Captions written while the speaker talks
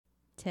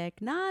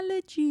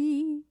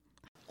technology.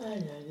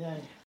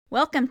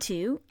 Welcome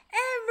to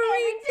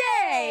Every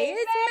day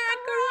is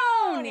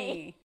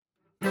macaroni.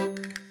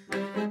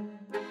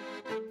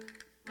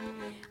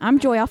 I'm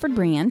Joy Alfred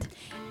Brand.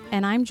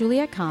 And I'm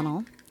Juliette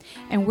Connell.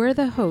 And we're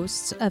the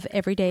hosts of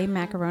Everyday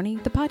Macaroni,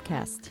 the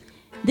podcast.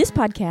 This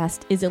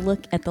podcast is a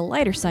look at the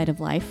lighter side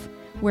of life,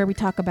 where we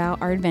talk about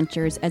our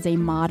adventures as a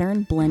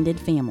modern blended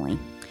family.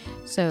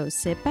 So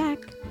sit back,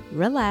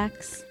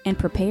 relax, and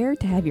prepare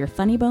to have your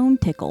funny bone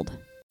tickled.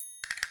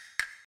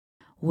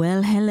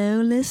 Well,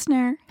 hello,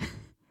 listener.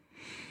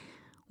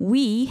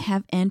 We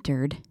have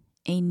entered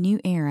a new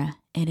era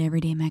at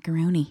Everyday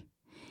Macaroni.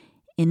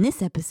 In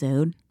this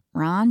episode,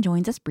 Ron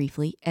joins us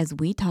briefly as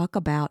we talk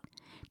about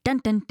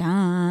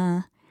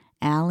dun-dun-dun,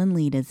 Al and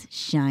Lita's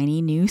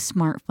shiny new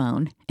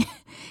smartphone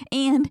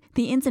and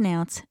the ins and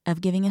outs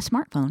of giving a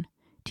smartphone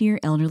to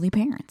your elderly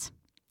parents.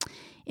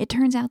 It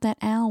turns out that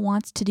Al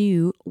wants to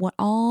do what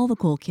all the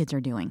cool kids are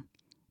doing,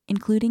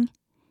 including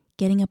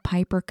getting a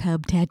Piper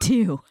Cub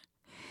tattoo.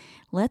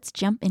 Let's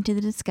jump into the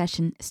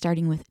discussion,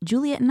 starting with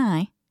Juliet and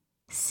I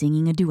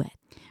singing a duet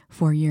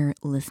for your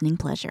listening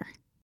pleasure.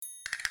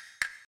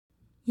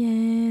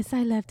 Yes,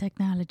 I love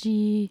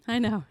technology. I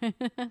know.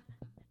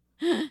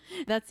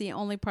 That's the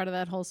only part of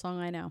that whole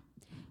song I know.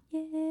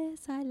 Yes,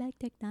 I like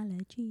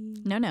technology.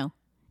 No.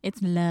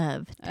 It's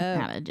love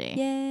technology.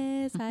 Oh,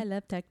 yes, I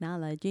love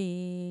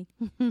technology.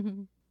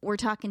 We're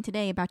talking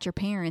today about your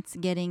parents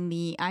getting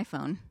the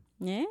iPhone.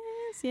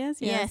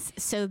 Yes.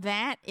 So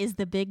that is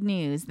the big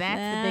news.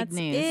 That's the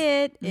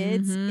big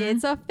news.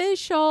 It's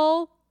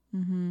official.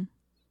 Mm-hmm.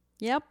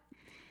 Yep.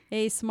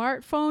 A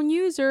smartphone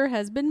user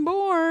has been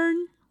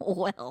born.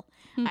 Well,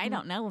 I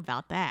don't know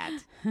about that.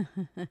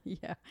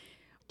 Yeah.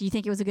 Do you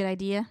think it was a good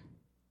idea?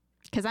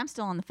 Because I'm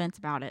still on the fence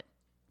about it.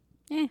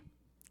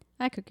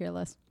 I could care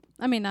less.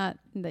 I mean, not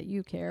that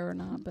you care or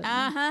not,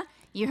 but...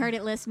 You heard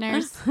it,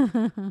 listeners.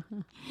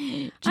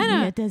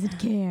 Juliet doesn't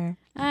care.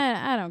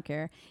 I don't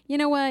care. You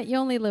know what? You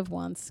only live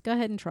once. Go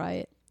ahead and try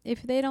it.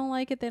 If they don't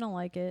like it, they don't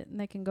like it. And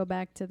they can go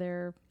back to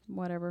their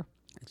whatever.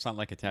 It's not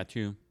like a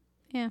tattoo.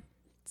 Yeah.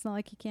 It's not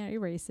like you can't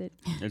erase it.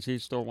 Is he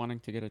still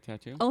wanting to get a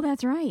tattoo? Oh,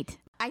 that's right.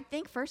 I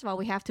think, first of all,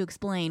 we have to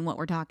explain what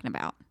we're talking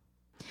about.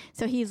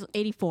 So he's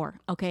 84,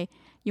 okay?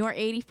 Your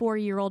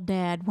 84-year-old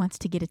dad wants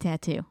to get a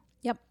tattoo.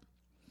 Yep.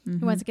 Mm-hmm.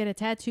 He wants to get a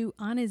tattoo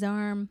on his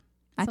arm.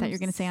 I thought you were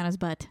going to say on his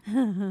butt.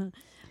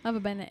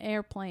 Of an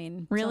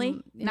airplane.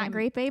 Really? Not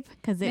Grape Ape?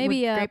 Because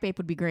Grape Ape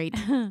would be great.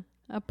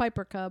 A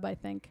Piper Cub, I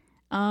think.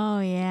 Oh,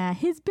 yeah.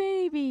 His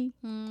baby.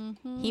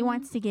 Mm-hmm. He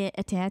wants to get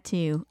a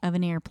tattoo of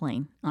an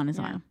airplane on his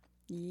arm.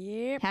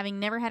 Yep. Having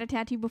never had a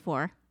tattoo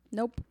before.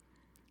 Nope.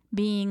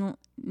 Being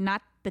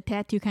not the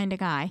tattoo kind of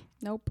guy.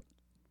 Nope.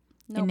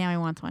 And now he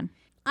wants one.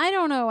 I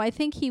don't know. I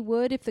think he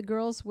would if the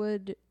girls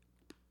would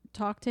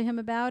talk to him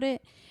about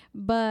it.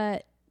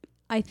 But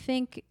I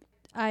think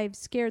I've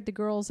scared the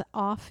girls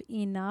off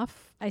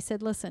enough. I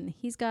said, listen,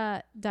 he's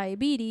got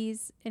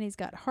diabetes and he's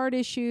got heart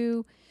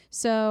issue.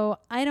 So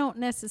I don't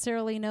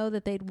necessarily know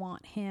that they'd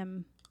want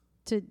him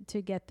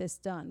to get this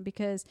done.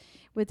 Because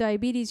with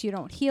diabetes, you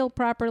don't heal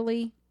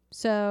properly.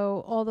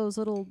 So all those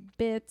little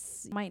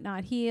bits might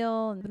not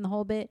heal and the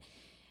whole bit.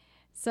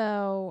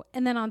 So,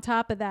 and then on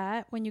top of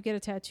that, when you get a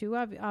tattoo,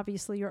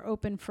 obviously you're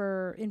open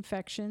for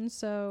infection.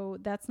 So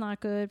that's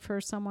not good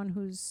for someone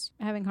who's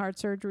having heart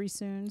surgery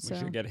soon. We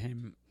should get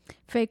him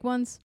fake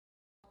ones.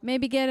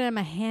 Maybe get him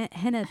a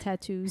henna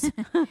tattoos.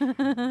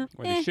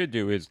 What he should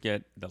do is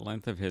get the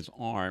length of his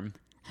arm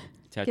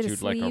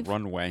tattooed like a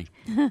runway.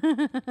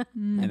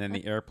 And then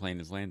the airplane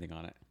is landing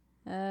on it.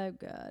 Oh,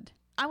 God.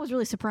 I was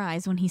really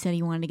surprised when he said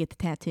he wanted to get the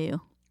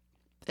tattoo.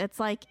 That's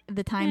like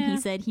the time he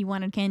said he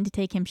wanted Ken to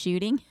take him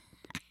shooting.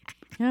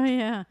 Oh,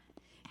 yeah.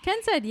 Ken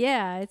said,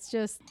 yeah, it's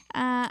just...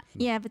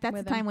 yeah, but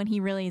that's the time when he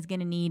really is going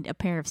to need a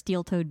pair of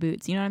steel-toed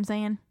boots. You know what I'm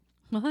saying?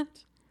 What?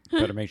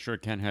 Better make sure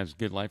Ken has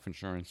good life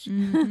insurance.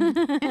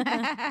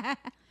 Mm-hmm.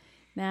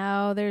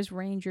 Now there's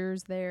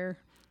rangers there.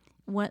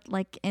 What,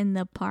 like in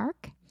the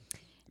park?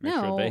 Make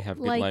sure they have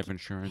good life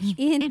insurance.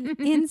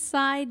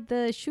 Inside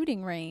the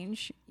shooting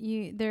range,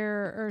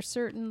 there are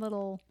certain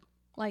little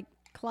like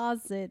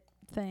closet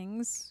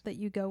things that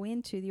you go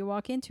into, you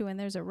walk into, and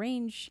there's a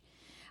range.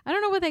 I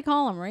don't know what they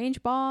call them,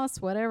 range boss,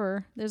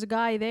 whatever. There's a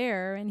guy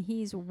there, and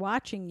he's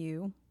watching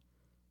you,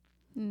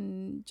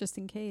 just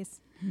in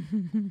case.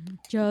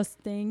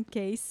 Just in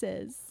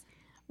cases.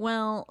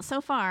 Well,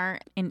 so far,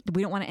 and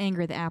we don't want to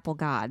anger the Apple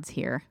gods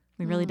here.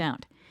 We really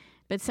don't.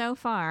 But so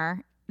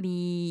far,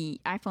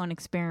 the iPhone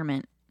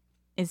experiment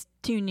is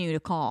too new to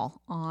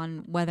call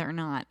on whether or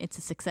not it's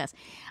a success.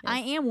 Yes. I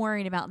am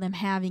worried about them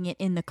having it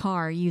in the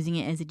car, using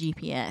it as a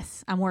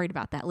GPS. I'm worried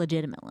about that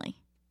legitimately.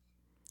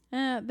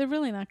 They're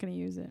really not going to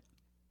use it.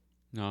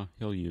 No,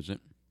 he'll use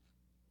it.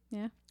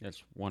 Yeah?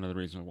 That's one of the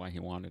reasons why he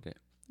wanted it.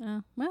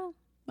 Well,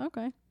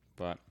 okay.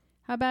 But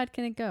how bad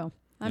can it go?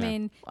 I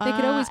mean, they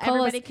could always call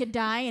everybody could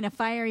die in a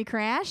fiery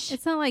crash.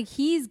 It's not like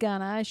he's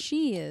gonna.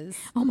 She is.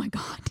 Oh, my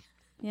God.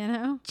 You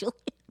know? Juliet.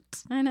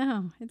 I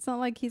know. It's not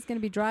like he's going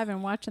to be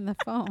driving watching the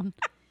phone.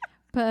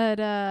 But,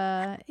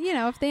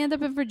 if they end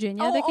up in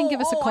Virginia, they can give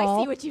us a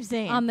call. I see what you're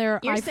saying. On their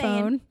you're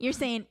iPhone. You're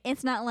saying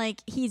it's not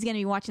like he's going to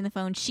be watching the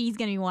phone. She's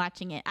going to be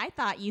watching it. I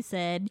thought you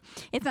said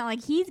it's not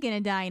like he's going to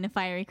die in a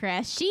fiery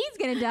crash. She's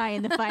going to die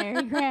in the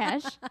fiery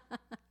crash.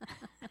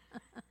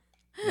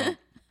 Well,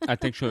 I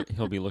think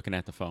he'll be looking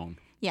at the phone.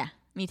 Yeah,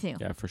 me too.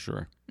 Yeah, for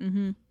sure.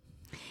 Mm-hmm.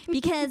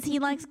 Because he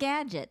likes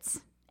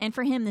gadgets. And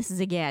for him, this is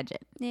a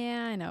gadget.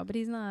 Yeah, I know. But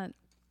he's not.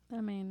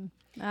 I mean,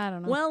 I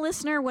don't know. Well,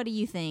 listener, what do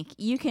you think?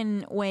 You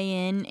can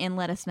weigh in and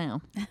let us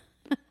know.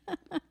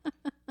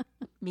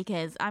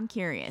 Because I'm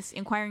curious.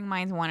 Inquiring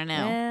minds want to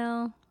know.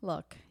 Well,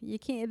 look, you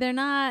can't. They're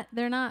not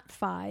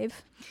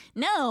 5.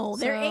 No,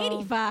 they're So,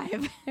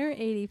 85. They're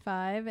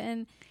 85,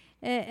 and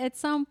at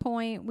some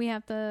point we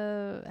have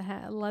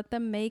to let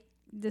them make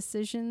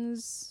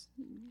decisions.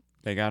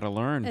 They got to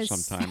learn As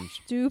sometimes.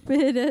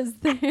 Stupid as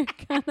they're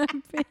gonna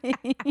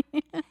be.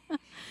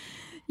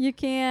 You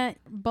can't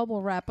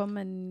bubble wrap them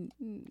and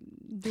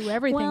do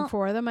everything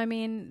for them. I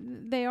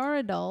mean, they are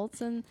adults,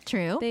 and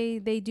True.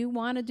 They do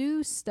want to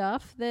do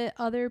stuff that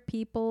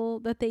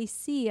they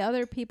see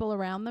other people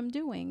around them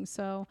doing.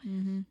 So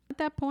at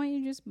that point,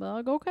 you just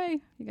okay,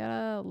 you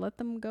gotta let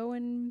them go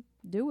and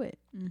do it.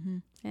 Mm-hmm.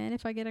 And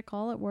if I get a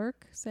call at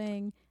work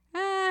saying,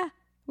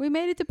 we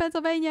made it to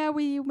Pennsylvania,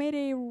 we made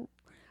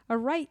a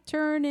right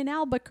turn in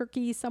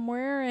Albuquerque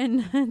somewhere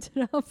and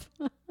ended up.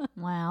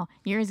 Wow.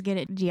 You're as good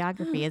at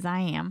geography as I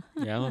am.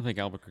 Yeah, I don't think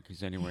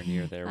Albuquerque's anywhere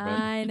near there. But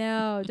I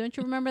know. Don't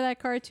you remember that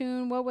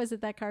cartoon? What was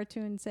it that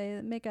cartoon say?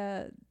 Make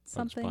a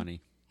something.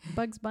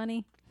 Bugs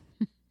Bunny.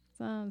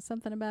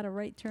 Something about a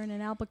right turn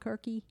in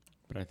Albuquerque.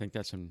 But I think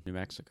that's in New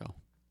Mexico.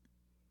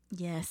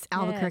 Yes,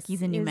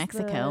 Albuquerque's in New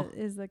Mexico.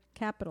 Is the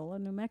capital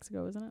of New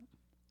Mexico, isn't it?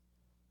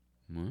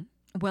 What?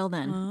 Well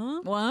done.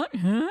 Huh? What?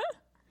 Huh?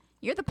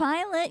 You're the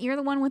pilot. You're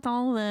the one with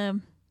all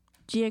the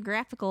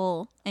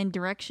geographical and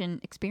direction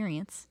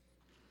experience.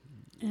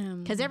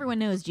 Because everyone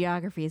knows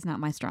geography is not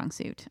my strong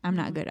suit. I'm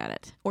not good at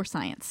it. Or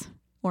science.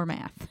 Or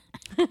math.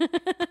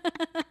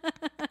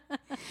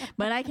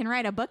 But I can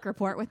write a book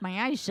report with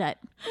my eyes shut.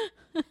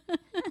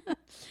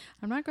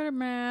 I'm not good at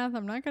math.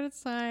 I'm not good at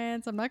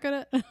science. I'm not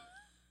good at...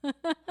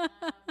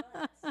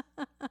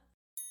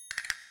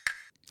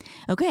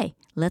 Okay,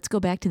 let's go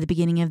back to the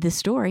beginning of this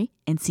story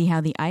and see how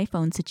the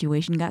iPhone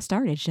situation got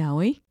started, shall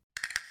we?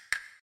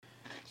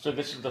 So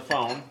this is the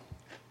phone.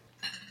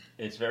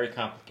 It's very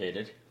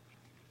complicated.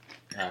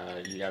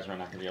 You guys are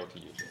not going to be able to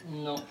use it.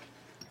 No.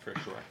 For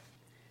sure.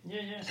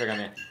 Yeah. So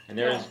and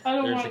there's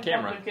the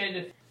camera.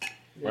 Complicated.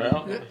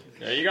 Well,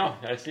 there you go.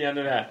 That's the end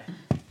of that.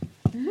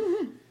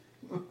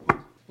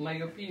 My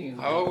opinion.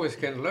 I always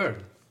can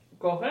learn.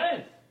 Go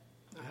ahead.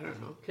 I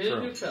don't know. Kill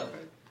Sure. yourself.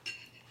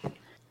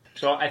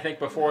 So I think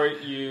before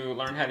you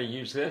learn how to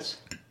use this,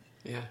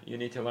 Yeah. you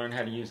need to learn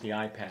how to use the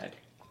iPad.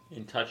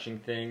 In touching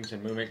things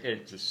and moving,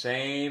 it's the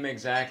same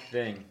exact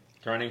thing.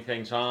 Turning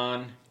things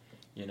on,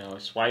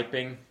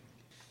 swiping.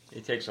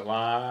 It takes a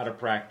lot of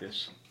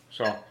practice.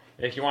 So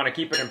if you want to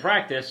keep it in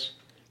practice,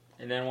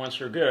 and then once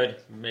you're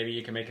good, maybe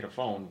you can make it a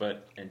phone.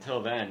 But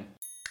until then.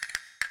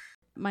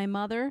 My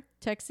mother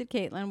texted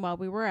Caitlin while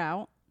we were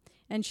out,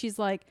 and she's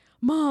like,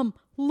 "Mom,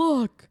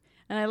 look."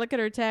 And I look at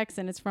her text,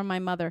 and it's from my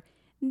mother.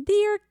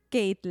 "Dear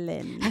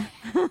Caitlin."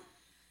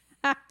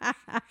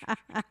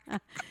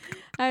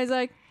 I was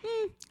like,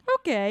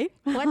 okay.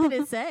 What did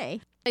it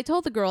say? I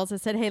told the girls, I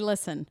said, hey,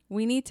 listen,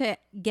 we need to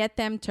get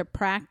them to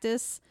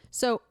practice.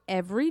 So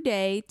every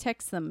day,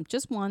 text them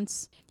just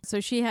once. So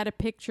she had a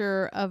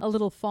picture of a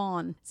little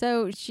fawn.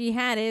 So she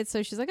had it.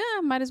 So she's like,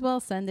 might as well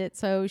send it.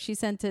 So she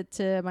sent it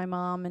to my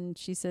mom, and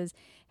she says,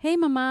 "Hey,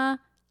 Mama,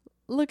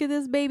 look at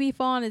this baby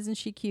fawn. Isn't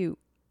she cute?"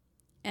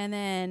 And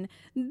then,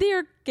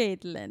 "Dear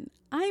Caitlin,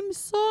 I'm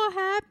so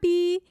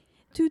happy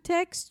to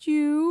text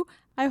you.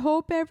 I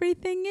hope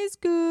everything is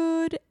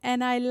good,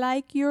 and I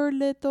like your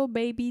little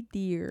baby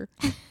deer."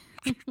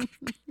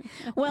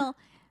 Well,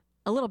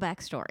 a little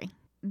backstory.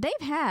 They've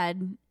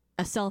had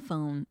a cell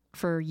phone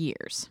for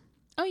years.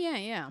 Oh,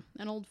 yeah.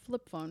 An old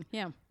flip phone.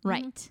 Yeah.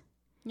 Right.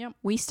 Yep.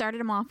 We started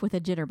them off with a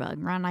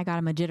jitterbug. Ron and I got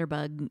him a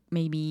jitterbug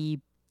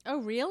maybe... Oh,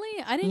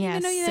 really? I didn't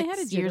even know they had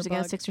a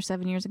jitterbug. 6 or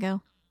 7 years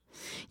ago.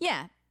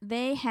 Yeah.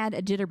 They had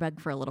a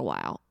jitterbug for a little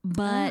while,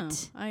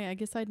 but... I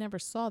guess I never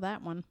saw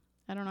that one.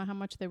 I don't know how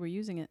much they were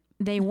using it.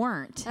 They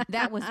weren't.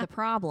 That was the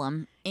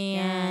problem.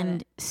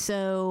 And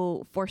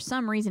so for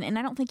some reason, and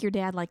I don't think your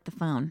dad liked the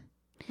phone.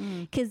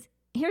 Because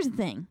here's the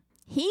thing.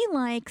 He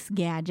likes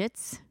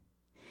gadgets,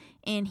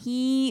 and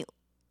he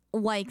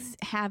likes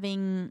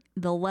having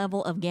the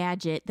level of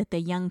gadget that the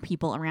young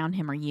people around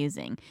him are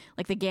using.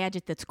 Like the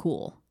gadget that's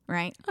cool,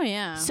 right? Oh,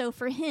 yeah. So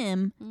for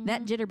him,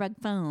 that jitterbug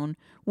phone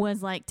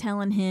was like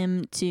telling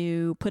him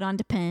to put on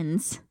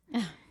Depends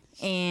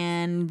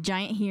and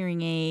giant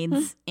hearing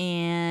aids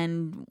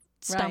and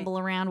stumble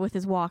around with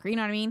his walker. You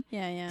know what I mean?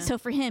 Yeah. So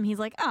for him, he's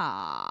like,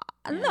 no,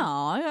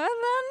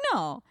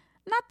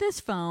 not this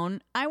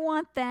phone. I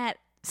want that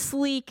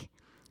sleek,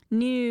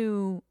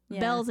 new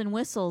bells and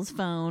whistles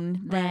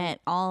phone that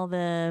all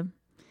the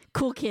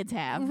cool kids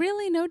have.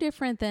 Really no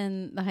different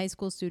than the high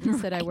school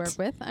students that I work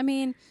with. I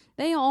mean,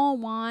 they all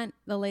want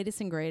the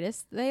latest and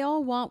greatest. They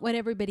all want what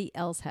everybody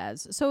else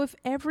has. So if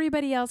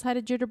everybody else had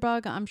a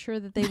jitterbug, I'm sure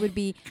that they would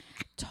be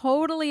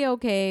totally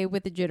okay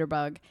with the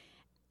jitterbug.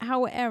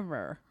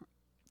 However,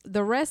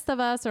 the rest of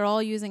us are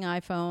all using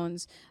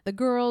iPhones. The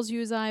girls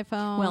use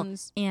iPhones. Well,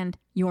 and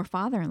your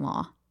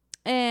father-in-law.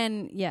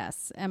 And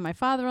yes, and my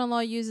father-in-law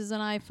uses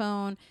an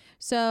iPhone.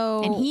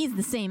 So And he's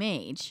the same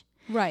age.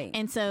 right.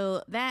 And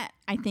so that,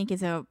 I think,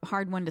 is a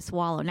hard one to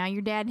swallow. Now,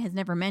 your dad has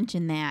never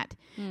mentioned that,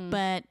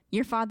 but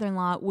your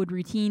father-in-law would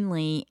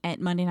routinely, at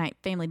Monday night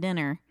family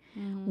dinner,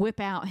 whip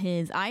out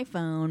his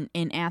iPhone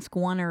and ask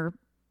one or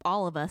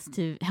all of us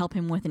to help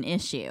him with an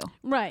issue.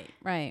 Right.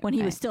 When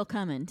he was still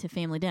coming to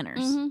family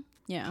dinners.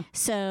 Yeah.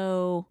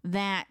 So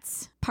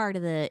that's part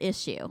of the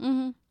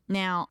issue.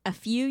 Now, a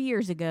few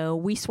years ago,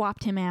 we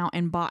swapped him out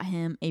and bought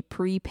him a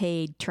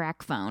prepaid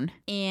track phone.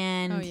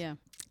 And Oh, yeah.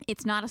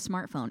 it's not a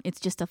smartphone. It's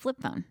just a flip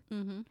phone.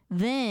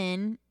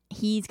 Then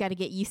he's got to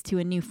get used to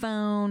a new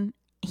phone.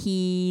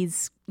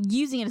 He's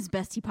using it as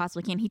best he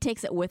possibly can. He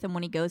takes it with him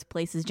when he goes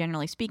places,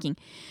 generally speaking.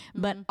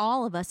 But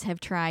all of us have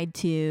tried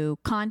to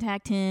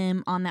contact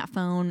him on that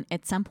phone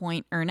at some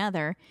point or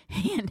another.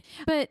 And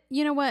But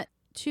you know what?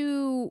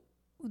 To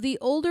the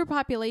older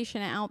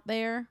population out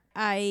there,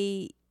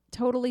 I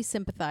totally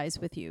sympathize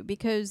with you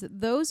because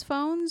those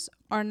phones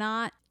are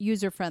not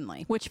user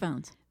friendly. which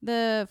phones?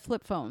 The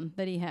flip phone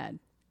that he had.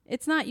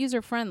 It's not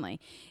user friendly.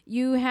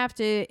 You have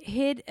to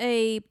hit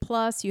a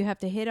plus, you have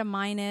to hit a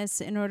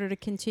minus in order to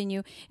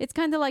continue. It's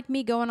kind of like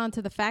me going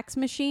onto the fax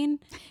machine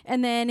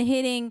and then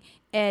hitting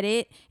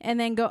edit and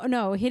then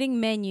hitting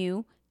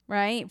menu,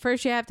 right?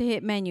 First you have to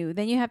hit menu,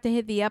 then you have to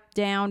hit the up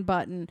down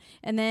button,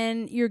 and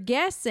then you're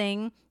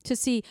guessing to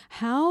see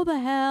how the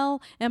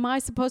hell am I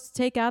supposed to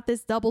take out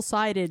this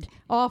double-sided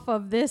off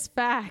of this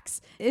fax.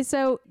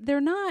 So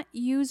they're not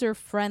user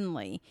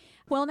friendly.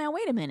 Well, now,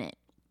 wait a minute.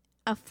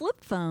 A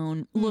flip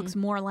phone looks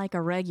more like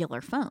a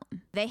regular phone.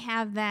 They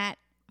have that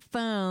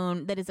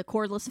phone that is a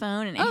cordless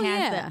phone and it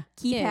has the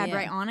keypad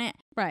right on it.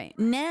 Right.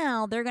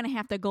 Now they're going to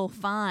have to go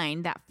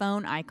find that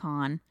phone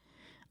icon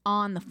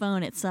on the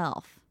phone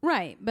itself.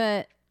 Right,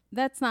 but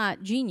that's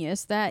not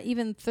genius. That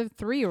even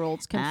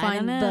 3-year-olds can I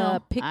find don't the know.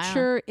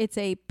 picture. It's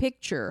a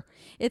picture.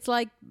 It's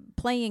like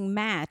playing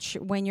match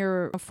when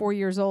you're 4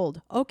 years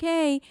old.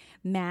 Okay,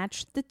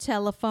 match the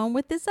telephone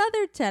with this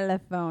other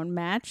telephone.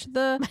 Match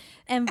the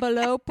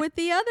envelope with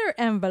the other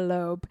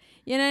envelope.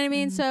 You know what I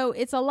mean? So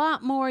it's a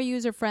lot more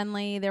user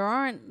friendly. There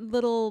aren't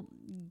little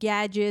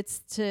gadgets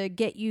to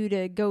get you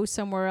to go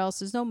somewhere else.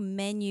 There's no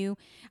menu.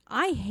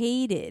 I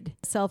hated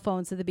cell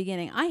phones at the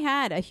beginning. I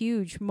had a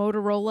huge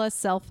Motorola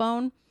cell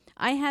phone.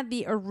 I had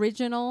the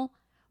original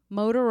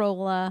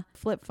Motorola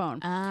flip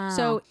phone. Oh.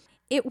 So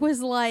it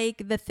was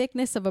like the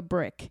thickness of a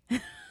brick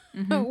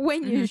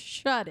when you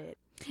shut it.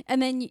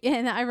 And then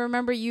and I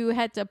remember you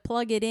had to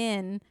plug it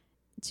in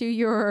to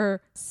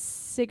your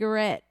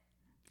cigarette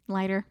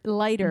Lighter. the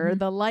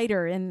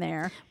lighter in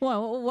there.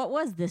 Well, what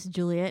was this,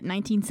 Juliet?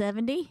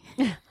 1970?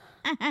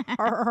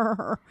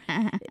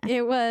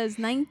 It was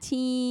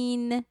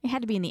It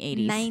had to be in the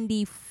 80s.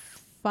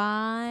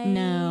 1995.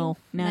 No.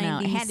 It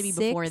had to be 96.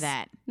 before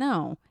that.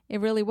 No,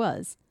 it really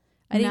was.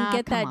 I didn't Nah,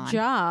 get come that on.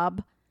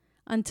 job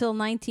until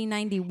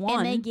 1991.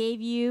 And they gave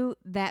you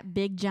that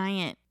big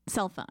giant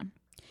cell phone.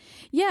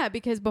 Yeah,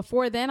 because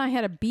before then I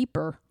had a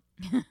beeper.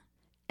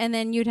 And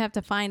then you'd have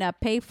to find a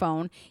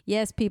payphone.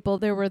 Yes, people,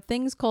 there were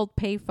things called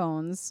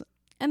payphones.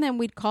 And then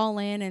we'd call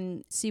in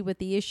and see what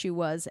the issue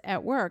was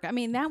at work. I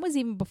mean, that was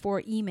even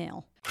before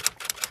email.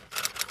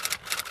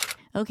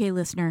 Okay,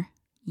 listener,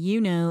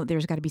 you know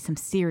there's got to be some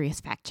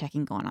serious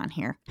fact-checking going on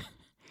here.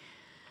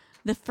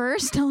 The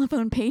first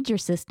telephone pager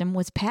system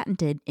was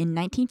patented in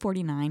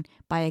 1949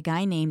 by a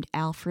guy named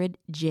Alfred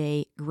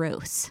J.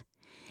 Gross.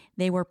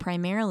 They were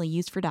primarily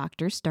used for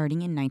doctors starting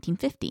in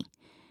 1950.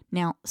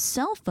 Now,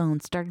 cell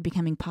phones started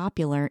becoming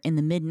popular in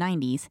the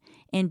mid-90s,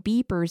 and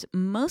beepers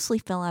mostly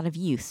fell out of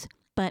use.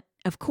 But,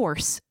 of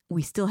course,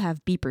 we still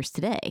have beepers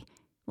today,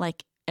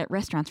 like at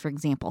restaurants, for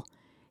example.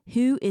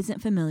 Who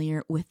isn't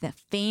familiar with the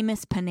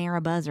famous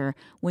Panera buzzer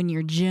when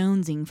you're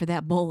jonesing for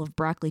that bowl of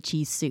broccoli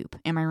cheese soup?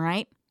 Am I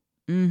right?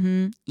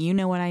 You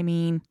know what I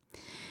mean.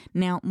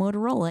 Now,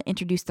 Motorola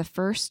introduced the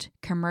first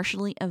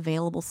commercially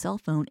available cell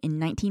phone in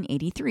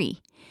 1983.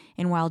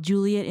 And while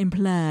Juliet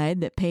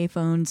implied that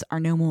payphones are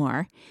no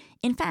more,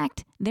 in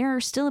fact, there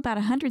are still about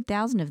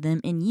 100,000 of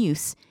them in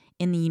use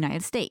in the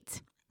United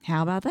States.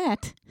 How about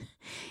that?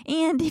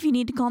 And if you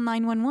need to call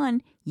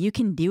 911, you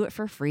can do it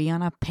for free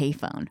on a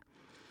payphone.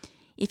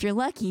 If you're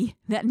lucky,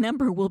 that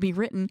number will be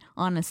written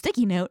on a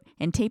sticky note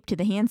and taped to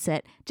the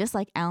handset, just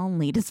like Alan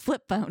Leda's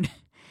flip phone.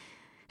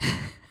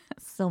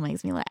 Still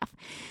makes me laugh.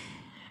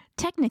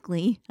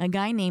 Technically, a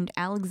guy named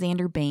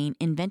Alexander Bain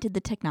invented the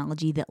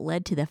technology that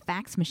led to the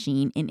fax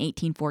machine in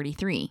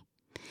 1843.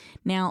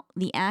 Now,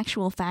 the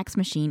actual fax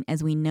machine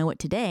as we know it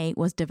today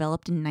was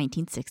developed in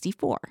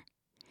 1964.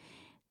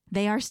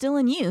 They are still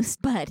in use,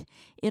 but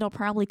it'll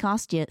probably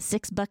cost you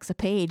 $6 a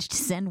page to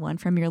send one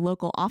from your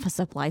local office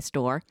supply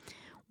store.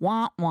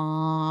 Wah,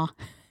 wah.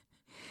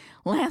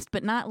 Last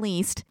but not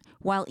least,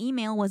 while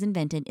email was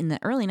invented in the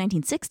early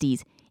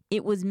 1960s,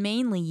 it was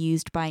mainly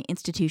used by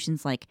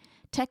institutions like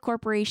tech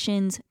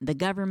corporations, the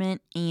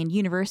government, and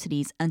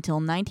universities until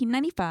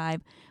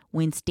 1995,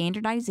 when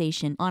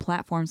standardization on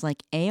platforms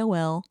like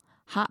AOL,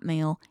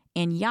 Hotmail,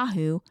 and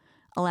Yahoo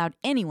allowed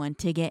anyone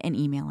to get an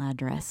email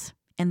address.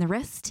 And the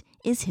rest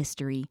is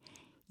history.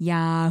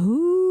 Yahoo!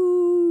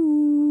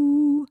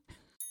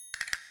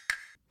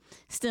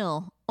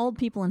 Still, old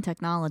people in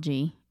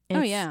technology,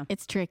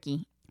 it's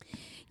tricky.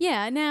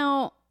 Yeah,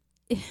 now,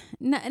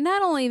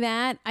 not only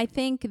that, I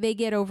think they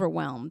get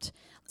overwhelmed.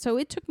 So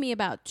it took me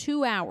about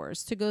 2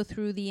 hours to go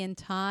through the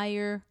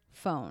entire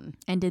phone.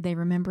 And did they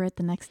remember it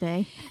the next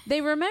day?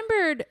 They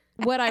remembered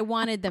what I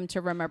wanted them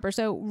to remember.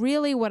 So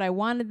really what I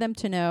wanted them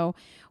to know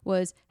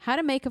was how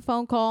to make a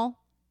phone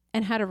call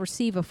and how to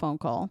receive a phone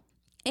call.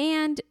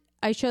 And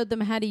I showed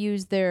them how to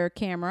use their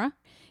camera.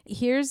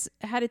 Here's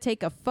how to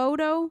take a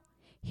photo.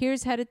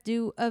 Here's how to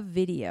do a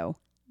video.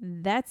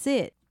 That's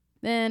it.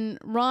 Then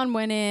Ron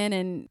went in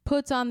and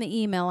puts on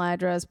the email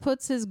address,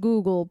 puts his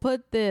Google,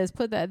 put this,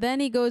 put that.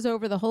 Then he goes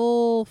over the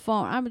whole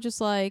phone. I'm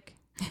just like,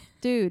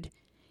 dude,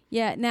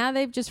 yeah, now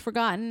they've just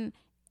forgotten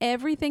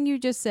everything you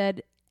just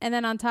said. And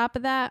then on top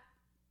of that,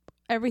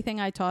 everything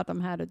I taught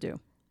them how to do.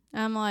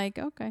 I'm like,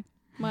 okay,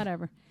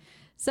 whatever.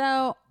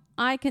 So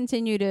I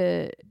continue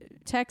to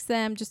text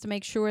them just to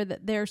make sure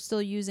that they're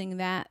still using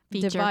that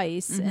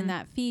device and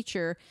that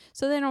feature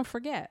so they don't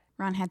forget.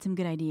 Ron had some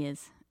good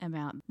ideas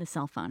about the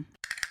cell phone.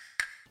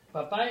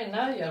 Papa and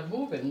I are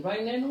moving, right,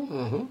 Neno?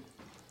 Mm-hmm.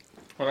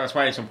 Well, that's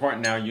why it's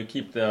important now you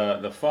keep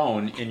the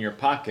phone in your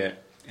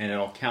pocket, and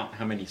it'll count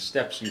how many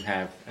steps you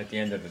have at the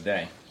end of the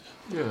day.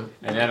 Yeah.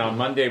 And then on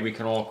Monday, we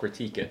can all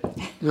critique it.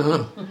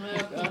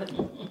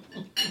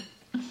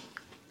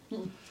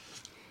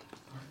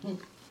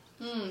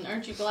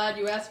 Aren't you glad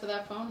you asked for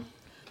that phone?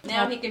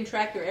 Now he can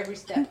track your every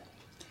step.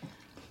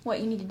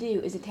 What you need to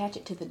do is attach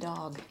it to the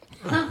dog.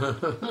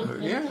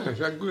 Yeah, it's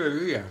a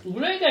good idea.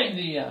 Great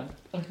idea.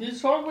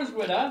 He's always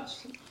with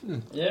us.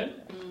 Yeah.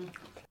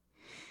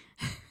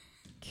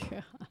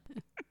 God.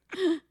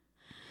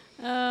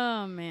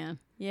 Oh, man.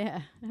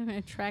 Yeah, I'm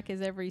going to track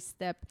his every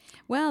step.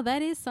 Well,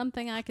 that is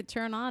something I could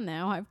turn on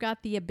now. I've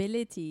got the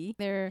ability.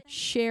 There,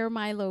 share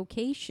my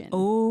location.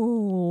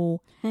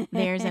 Oh,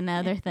 there's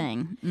another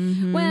thing.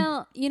 Mm-hmm.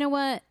 Well, you know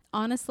what?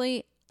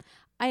 Honestly,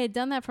 I had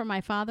done that for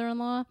my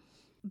father-in-law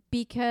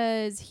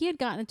because he had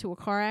gotten into a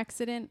car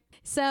accident.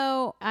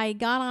 So I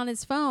got on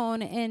his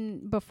phone,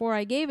 and before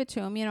I gave it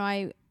to him,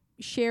 I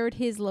shared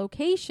his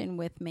location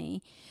with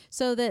me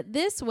so that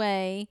this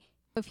way,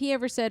 if he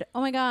ever said,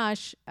 oh my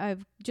gosh,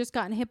 I've just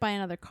gotten hit by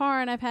another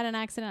car and I've had an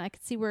accident, I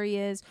could see where he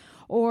is.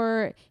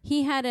 Or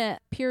he had a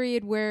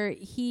period where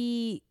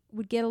he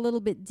would get a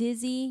little bit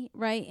dizzy,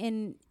 right?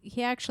 And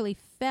he actually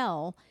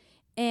fell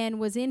and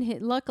was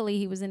luckily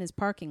he was in his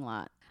parking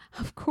lot.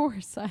 Of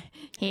course.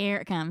 Here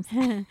it comes.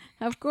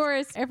 Of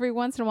course, every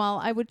once in a while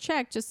I would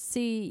check just to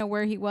see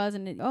where he was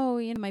and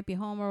he might be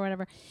home or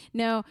whatever.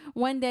 No,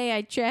 one day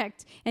I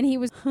checked and he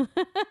was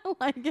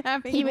like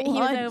having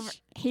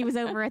lunch. He was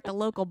over at the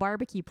local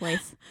barbecue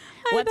place.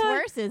 What's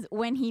worse is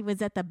when he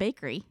was at the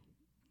bakery.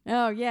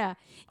 Oh, yeah.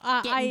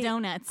 Getting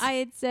donuts. I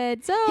had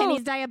said, and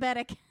he's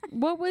diabetic.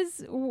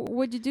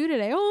 What'd you do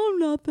today? Oh,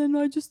 nothing.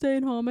 I just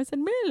stayed home. I said,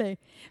 really?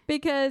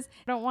 Because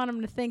I don't want him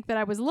to think that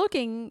I was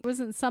looking. It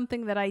wasn't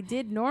something that I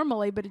did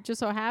normally, but it just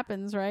so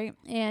happens, right?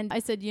 And I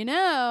said,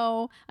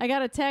 I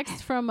got a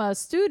text from a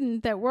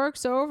student that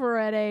works over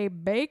at a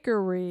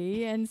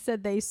bakery and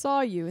said they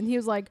saw you. And he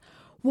was like,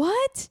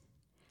 what?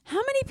 How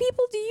many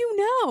people do you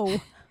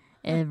know?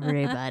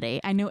 Everybody.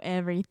 I know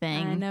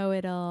everything. I know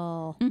it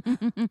all.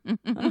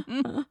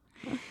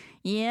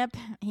 Yep.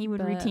 He would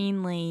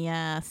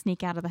routinely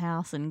sneak out of the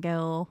house and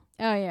go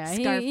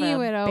scarf he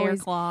would bear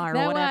claw or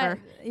whatever.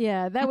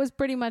 That was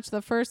pretty much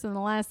the first and the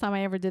last time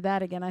I ever did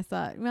that again. I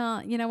thought,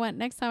 well, you know what?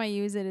 Next time I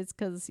use it, it's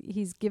because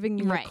he's giving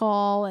me a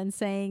call and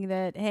saying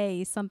that,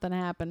 hey, something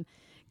happened.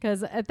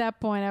 Because at that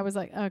point, I was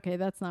like, okay,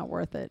 that's not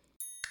worth it.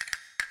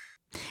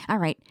 All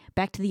right.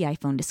 Back to the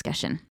iPhone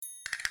discussion.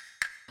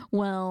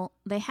 Well,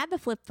 they had the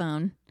flip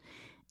phone,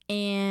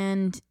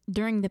 and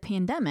during the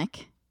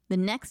pandemic, the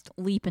next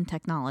leap in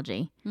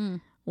technology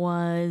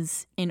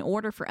was, in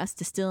order for us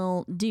to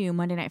still do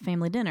Monday Night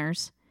Family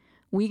dinners,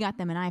 we got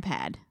them an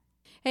iPad.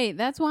 Hey,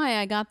 that's why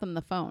I got them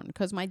the phone,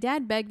 because my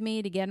dad begged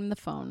me to get him the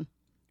phone,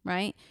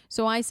 right?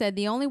 So I said,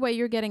 the only way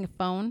you're getting a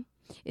phone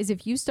is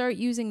if you start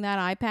using that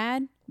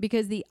iPad,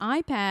 because the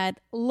iPad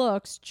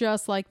looks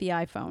just like the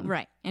iPhone.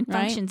 Right. And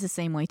functions the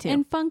same way, too.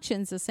 And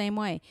functions the same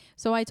way.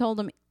 So I told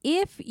him,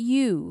 if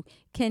you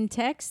can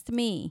text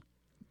me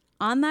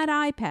on that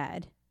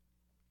iPad,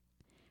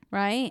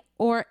 right,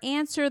 or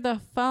answer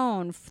the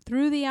phone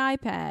through the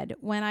iPad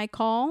when I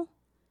call,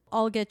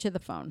 I'll get you the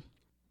phone.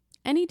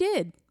 And he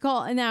did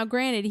call. And now,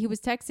 granted, he was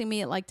texting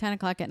me at like 10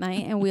 o'clock at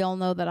night, and we all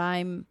know that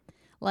I'm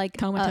like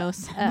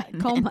Comatose.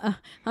 Coma.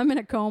 I'm in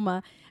a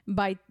coma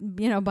by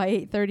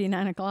 8:30,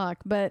 9 o'clock.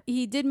 But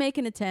he did make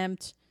an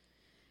attempt,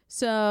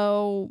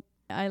 so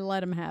I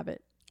let him have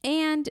it.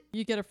 And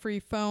you get a free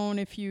phone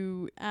if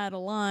you add a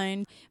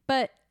line.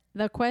 But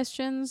the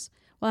questions,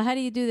 well, how do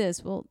you do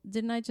this? Well,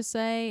 didn't I just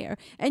say?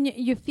 And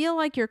you feel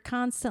like you're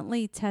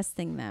constantly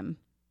testing them.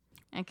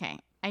 Okay.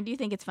 I do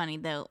think it's funny,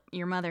 though.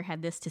 Your mother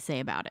had this to say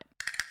about it.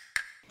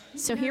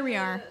 So here we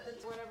are.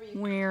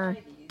 We're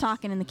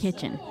talking in the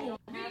kitchen.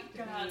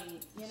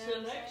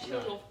 Selection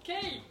of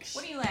cakes.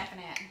 What are you laughing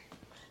at?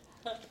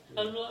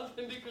 I'm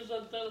laughing because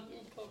I'm telling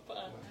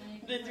Papa.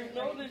 Did you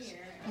notice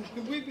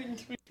we've been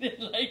treated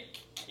like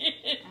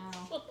kids?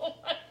 Oh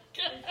my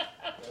God.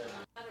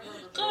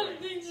 How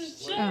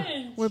things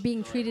change. We're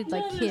being treated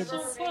like That is kids. so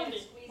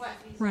funny.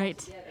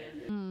 Right.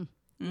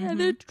 Yeah,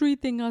 they're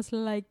treating us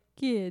like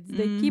kids.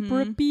 They keep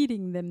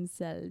repeating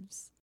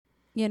themselves.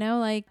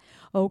 Like,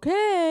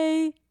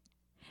 okay,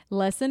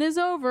 lesson is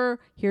over.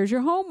 Here's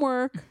your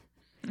homework.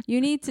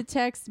 You need to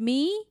text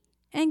me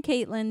and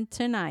Caitlin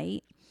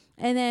tonight.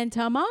 And then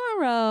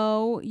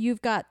tomorrow,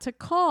 you've got to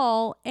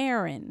call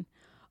Aaron.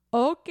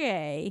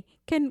 Okay.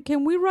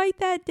 Can we write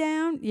that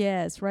down?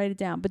 Yes, write it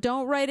down. But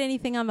don't write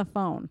anything on the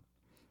phone.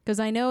 Because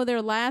I know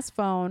their last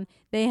phone,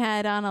 they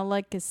had on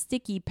a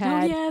sticky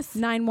pad,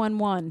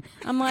 911.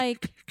 I'm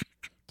like,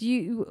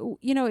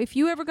 if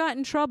you ever got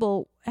in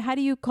trouble, how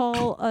do you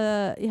call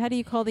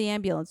the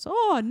ambulance?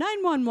 Oh,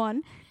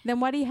 911. Then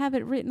why do you have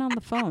it written on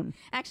the phone?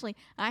 Actually,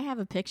 I have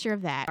a picture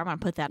of that. I'm going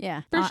to put that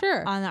for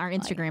sure on our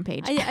Instagram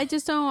page. I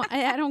just don't,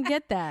 I don't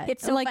get that.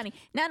 It's so funny.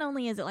 Not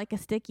only is it like a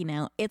sticky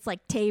note, it's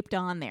like taped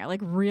on there,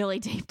 like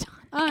really taped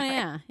on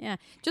there. Oh, yeah.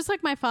 Just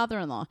like my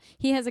father-in-law.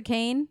 He has a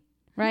cane.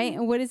 Right?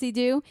 And what does he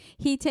do?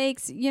 He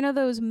takes,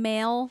 those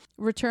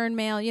return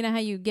mail. You know how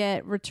you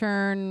get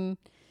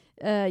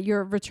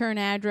your return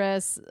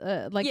address,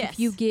 if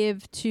you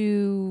give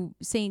to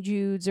St.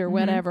 Jude's or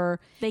whatever,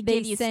 they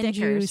give you send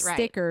stickers, you right.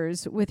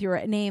 stickers with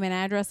your name and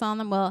address on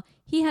them. Well,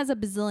 he has a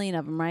bazillion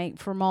of them, right?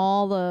 From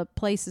all the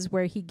places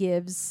where he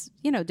gives,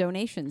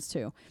 donations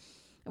to.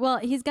 Well,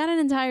 he's got an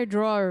entire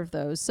drawer of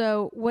those.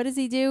 So what does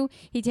he do?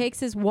 He takes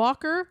his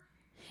walker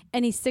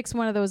and he sticks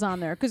one of those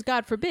on there. Because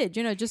God forbid,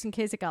 just in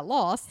case it got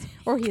lost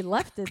or he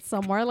left it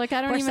somewhere. Like,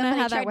 I don't Or even know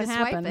how that somebody would tried to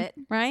swipe happen. it.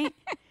 Right?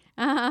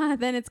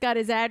 Then it's got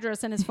his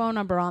address and his phone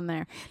number on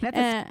there.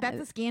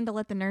 That's a scandal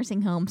at the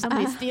nursing home.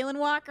 Somebody's stealing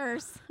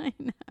walkers.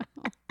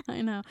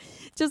 I know.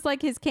 Just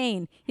like his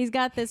cane. He's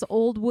got this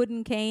old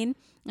wooden cane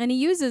and he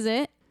uses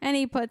it and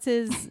he puts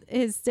his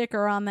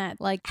sticker on that.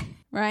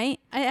 Right?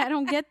 I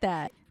don't get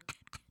that.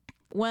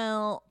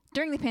 Well,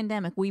 during the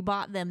pandemic, we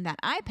bought them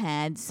that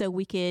iPad so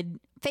we could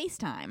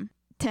FaceTime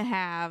to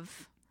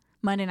have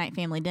Monday night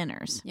family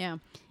dinners. Yeah.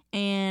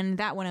 And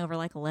that went over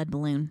like a lead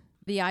balloon.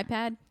 The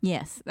iPad?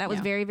 Yes. That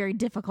was very, very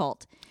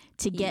difficult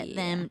to get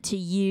them to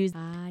use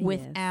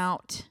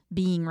without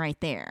being right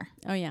there.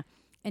 Oh, yeah.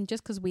 And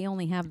just because we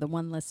only have the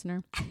one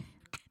listener,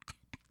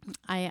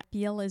 I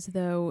feel as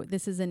though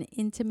this is an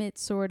intimate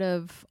sort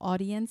of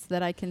audience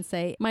that I can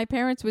say. My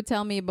parents would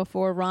tell me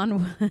before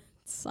Ron would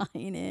sign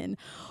in,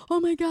 oh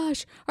my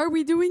gosh, are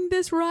we doing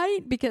this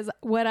right? Because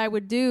what I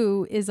would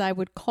do is I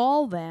would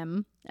call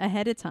them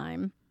ahead of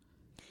time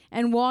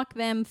and walk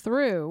them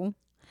through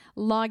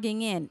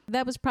logging in.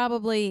 That was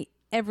probably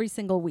every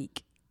single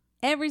week.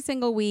 Every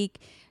single week,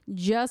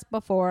 just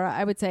before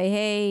I would say,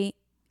 hey,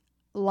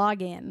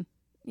 log in.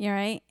 All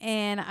right.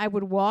 And I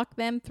would walk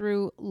them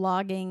through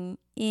logging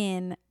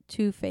in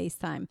to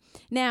FaceTime.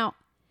 Now,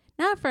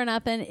 not for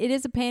nothing, it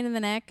is a pain in the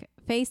neck.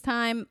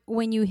 FaceTime,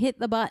 when you hit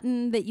the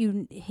button that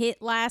you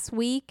hit last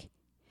week,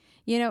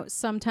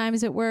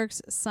 sometimes it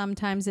works,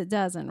 sometimes it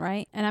doesn't,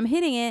 right? And I'm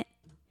hitting it,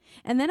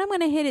 and then I'm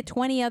going to hit it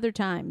 20 other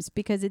times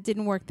because it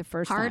didn't work the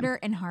first time. Harder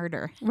and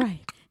harder.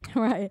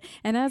 Right.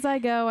 And as I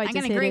go, I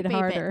just hit it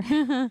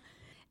harder.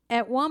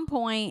 At one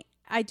point,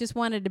 I just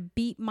wanted to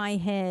beat my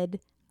head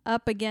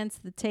up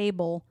against the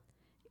table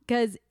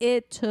because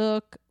it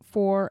took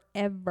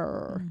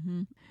forever.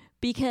 Mm-hmm.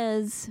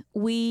 Because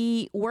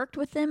we worked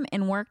with them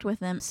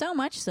so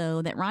much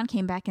so that Ron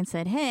came back and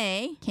said,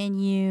 hey, can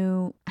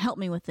you help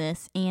me with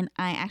this? And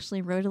I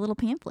actually wrote a little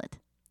pamphlet.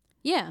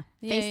 Yeah.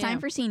 FaceTime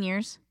for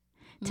seniors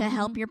to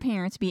help your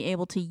parents be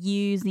able to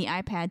use the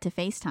iPad to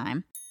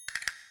FaceTime.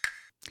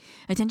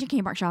 Attention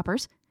Kmart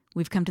shoppers.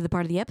 We've come to the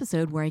part of the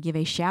episode where I give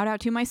a shout out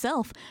to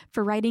myself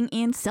for writing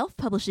and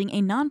self-publishing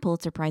a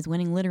non-Pulitzer Prize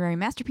winning literary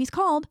masterpiece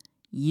called,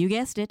 you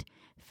guessed it,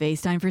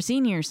 FaceTime for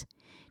Seniors.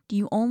 Do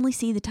you only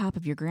see the top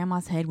of your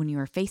grandma's head when you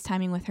are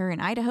FaceTiming with her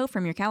in Idaho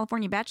from your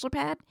California bachelor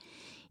pad?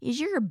 Is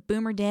your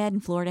boomer dad in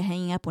Florida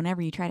hanging up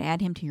whenever you try to add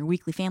him to your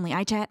weekly family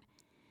iChat?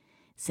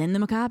 Send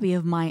them a copy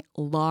of my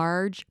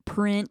large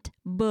print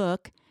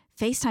book,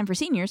 FaceTime for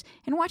Seniors,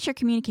 and watch your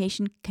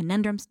communication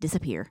conundrums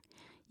disappear.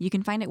 You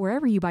can find it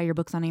wherever you buy your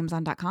books on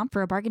Amazon.com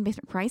for a bargain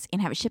basement price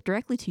and have it shipped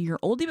directly to your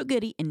oldie but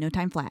goodie in no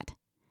time flat.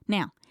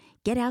 Now,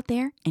 get out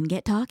there and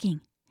get talking.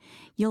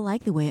 You'll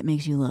like the way it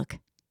makes you look.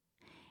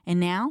 And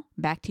now,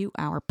 back to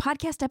our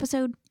podcast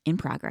episode in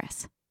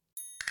progress.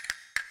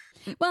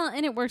 Well,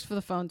 and it works for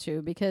the phone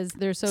too because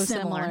they're so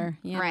similar,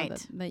 right?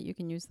 That you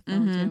can use the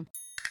phone too.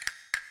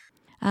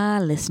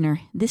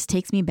 Listener, this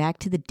takes me back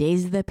to the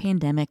days of the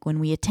pandemic when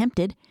we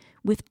attempted,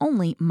 with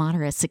only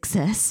moderate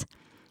success,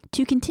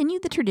 to continue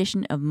the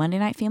tradition of Monday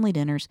night family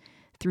dinners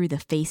through the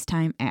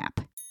FaceTime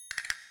app.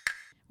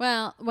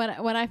 Well,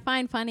 what I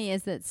find funny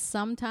is that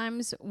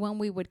sometimes when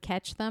we would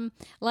catch them,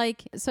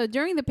 so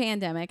during the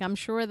pandemic, I'm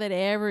sure that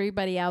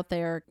everybody out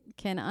there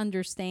can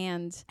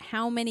understand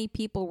how many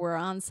people were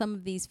on some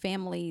of these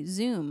family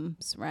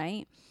Zooms,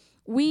 right?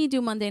 We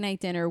do Monday night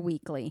dinner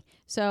weekly.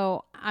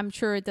 So I'm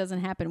sure it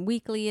doesn't happen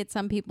weekly at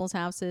some people's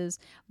houses,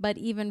 but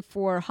even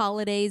for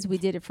holidays, we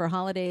did it for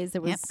holidays.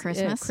 There was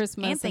Christmas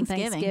and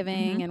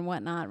Thanksgiving and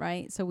whatnot,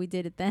 right? So we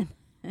did it then.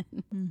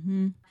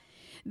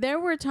 There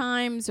were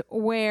times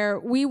where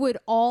we would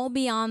all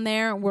be on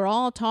there, we're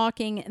all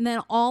talking, and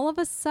then all of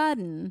a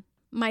sudden,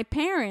 my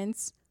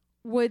parents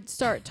would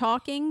start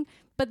talking,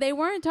 but they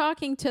weren't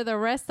talking to the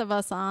rest of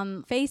us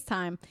on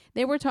FaceTime.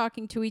 They were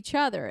talking to each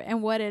other.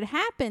 And what had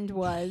happened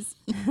was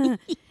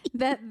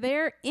that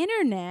their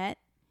internet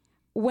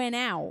went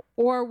out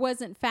or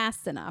wasn't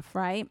fast enough,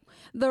 right?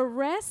 The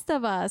rest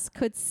of us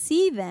could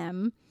see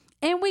them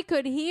and we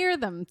could hear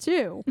them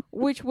too,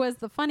 which was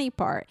the funny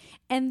part.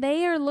 And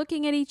they are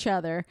looking at each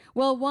other.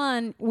 Well,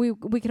 one, we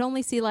could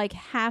only see like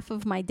half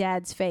of my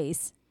dad's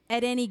face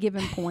at any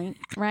given point,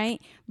 right?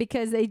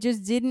 Because they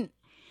just didn't.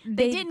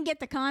 They didn't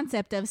get the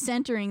concept of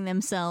centering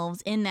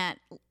themselves in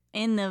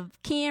the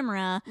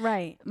camera,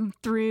 right,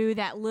 through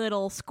that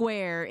little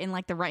square in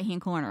like the right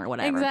hand corner or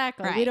whatever.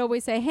 Exactly. Right. We'd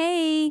always say,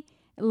 "Hey,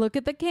 look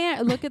at the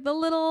look at the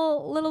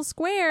little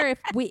square.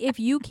 If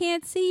you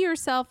can't see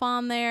yourself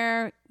on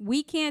there,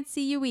 we can't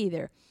see you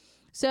either."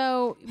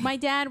 So my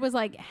dad was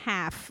like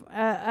half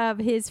of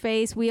his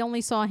face. We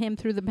only saw him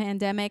through the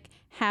pandemic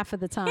half of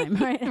the time,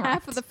 right?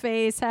 Half of the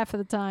face, half of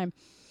the time.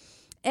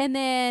 And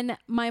then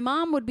my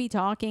mom would be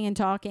talking,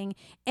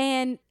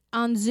 and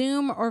on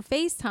Zoom or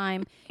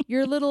FaceTime,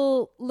 your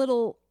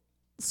little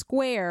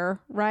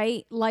square,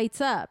 right, lights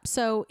up.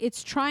 So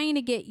it's trying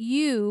to get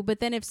you,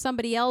 but then if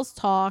somebody else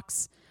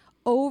talks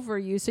over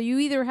you, so you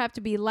either have to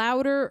be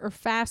louder or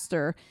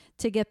faster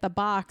to get the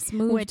box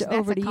moved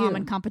over to you. That's a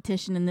common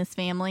competition in this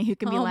family, who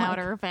can be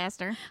louder or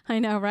faster. I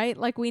know, right?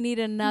 Like we need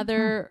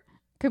another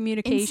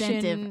communication,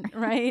 incentive,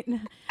 right?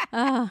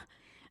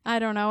 I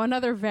don't know,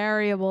 another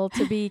variable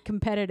to be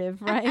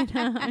competitive, right?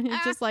 You're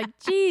just like,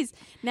 geez,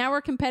 now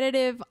we're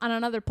competitive on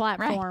another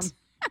platform,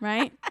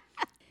 right?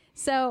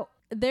 So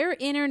their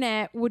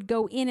internet would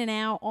go in and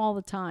out all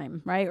the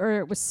time, right? Or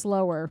it was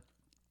slower.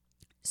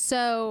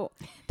 So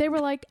they were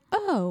like,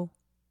 oh,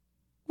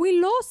 we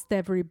lost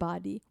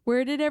everybody.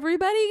 Where did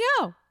everybody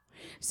go?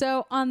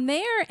 So on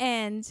their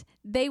end,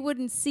 they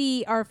wouldn't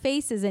see our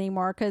faces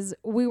anymore because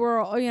we were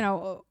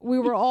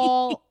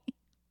all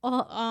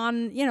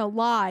on,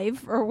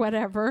 live or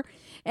whatever.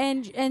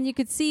 And you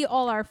could see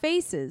all our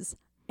faces.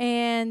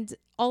 And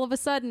all of a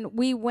sudden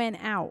we went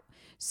out.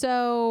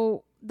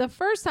 So the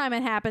first time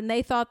it happened,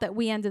 they thought that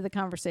we ended the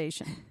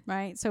conversation,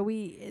 right? So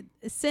we,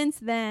 since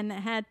then,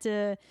 had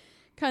to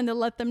kind of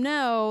let them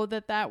know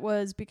that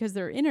was because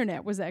their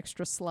internet was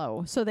extra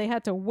slow. So they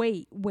had to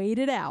wait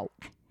it out.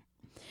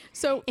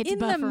 So it's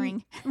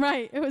buffering.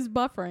 Right. It was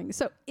buffering.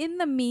 So in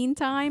the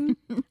meantime,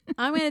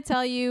 I'm going to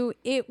tell you,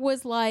 it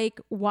was like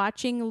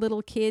watching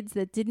little kids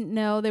that didn't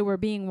know they were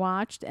being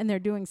watched and they're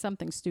doing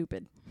something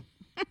stupid.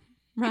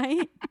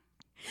 Right?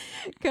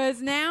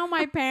 Because now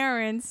my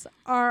parents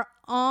are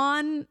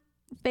on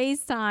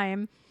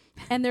FaceTime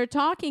and they're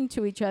talking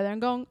to each other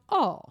and going,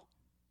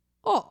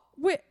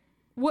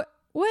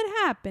 what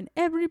happened?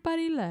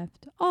 Everybody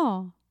left.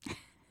 Oh,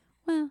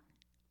 well,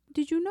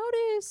 did you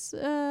notice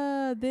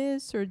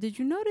this or did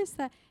you notice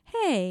that?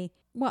 Hey,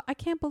 well, I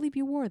can't believe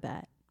you wore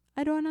that.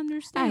 I don't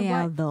understand.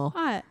 Aldo.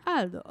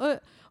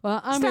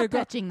 Well, Stop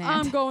touching that.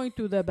 I'm going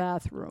to the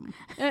bathroom.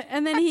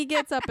 And then he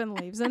gets up and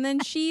leaves. And then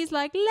she's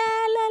like, la,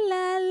 la,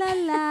 la, la,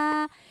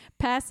 la,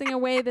 passing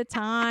away the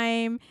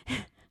time.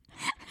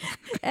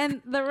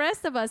 And the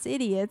rest of us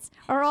idiots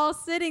are all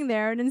sitting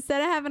there, and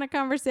instead of having a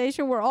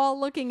conversation, we're all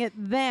looking at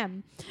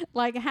them,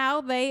 like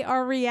how they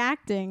are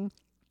reacting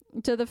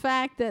to the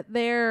fact that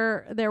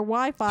their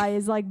Wi-Fi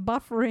is like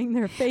buffering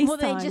their FaceTime. Well,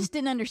 they just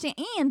didn't understand,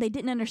 and they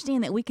didn't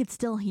understand that we could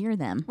still hear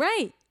them.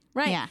 Right.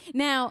 Yeah.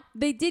 Now,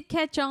 they did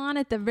catch on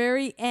at the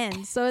very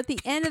end. So at the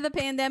end of the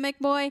pandemic,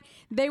 boy,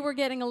 they were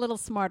getting a little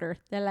smarter.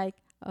 They're like,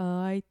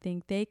 oh, I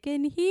think they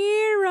can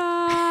hear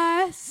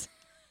us.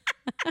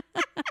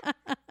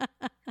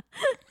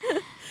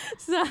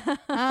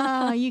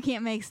 Oh, you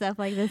can't make stuff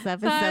like this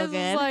up. It's I so was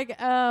good. like,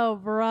 oh,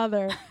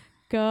 brother,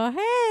 go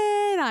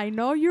ahead. I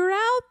know you're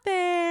out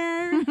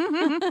there.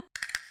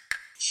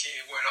 She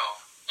went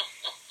off.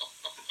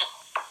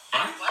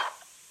 What?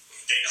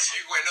 She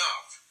went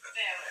off.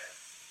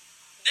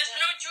 There's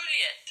no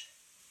Juliet.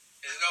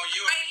 There's no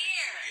you. Right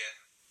here.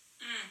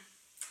 Juliet.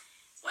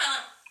 Well,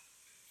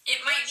 it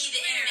might be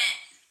the internet.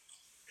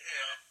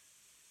 Yeah.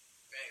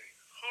 Maybe.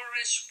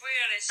 Holy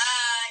Spirit is.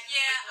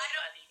 Yeah,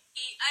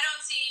 I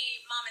don't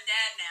see Mom and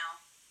Dad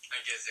now. I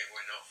guess they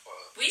went off for.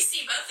 We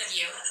see both of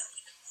you.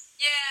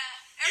 Yeah,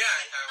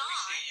 we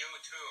see you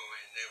too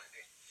and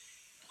everything.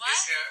 What?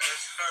 It's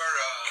her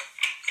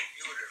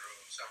computer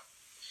room, so.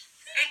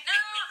 No,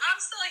 I'm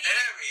still here.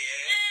 There he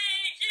is.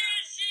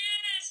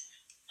 Yes.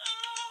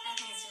 I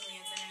think it's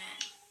Juliet's internet.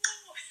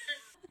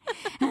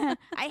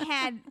 I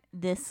had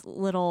this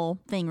little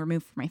thing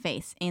removed from my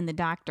face, and the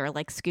doctor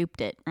like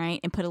scooped it, right,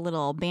 and put a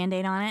little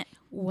Band-Aid on it.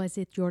 Was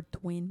it your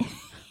twin?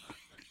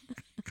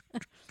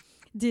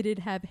 Did it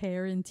have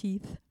hair and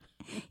teeth?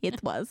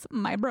 It was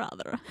my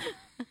brother.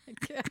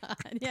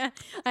 God, yeah.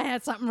 I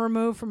had something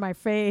removed from my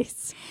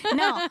face.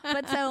 No,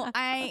 but so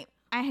I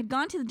had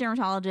gone to the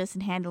dermatologist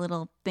and had a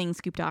little thing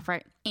scooped off,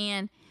 right?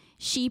 And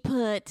she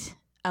put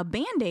a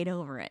Band-Aid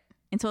over it.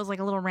 And so it was like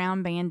a little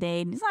round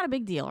Band-Aid. It's not a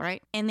big deal,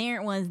 right? And there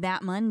it was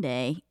that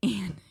Monday.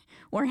 And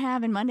we're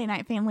having Monday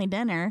night family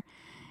dinner.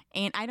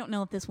 And I don't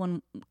know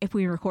if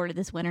we recorded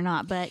this one or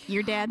not, but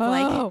your dad's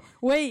like... Oh,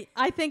 wait.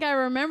 I think I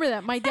remember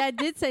that. My dad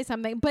did say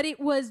something, but it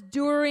was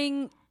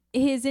during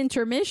his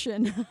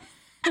intermission.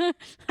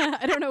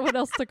 I don't know what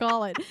else to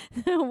call it.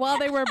 While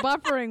they were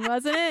buffering,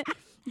 wasn't it?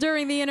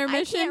 During the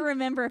intermission? I can't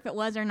remember if it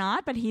was or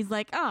not, but he's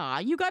like,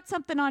 you got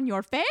something on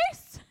your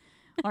face?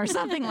 Or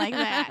something like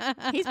that.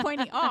 He's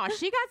pointing,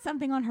 she got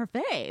something on her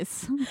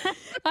face.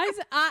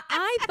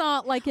 I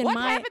thought like in what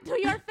my... happened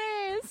to your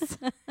face?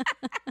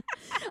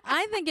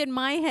 I think in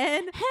my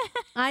head,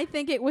 I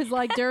think it was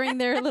like during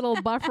their little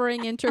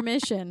buffering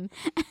intermission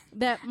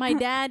that my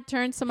dad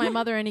turns to my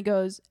mother and he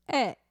goes,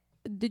 "Hey,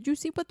 did you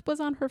see what was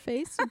on her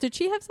face? Did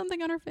she have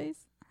something on her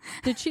face?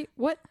 Did she?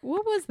 What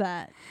was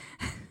that?"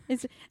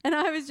 And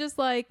I was just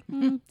like,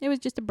 it was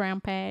just a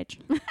brown patch.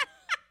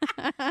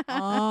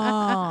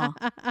 Oh,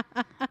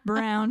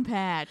 brown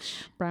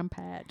patch. Brown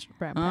patch.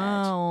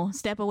 Oh,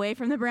 step away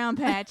from the brown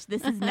patch.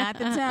 This is not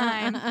the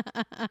time.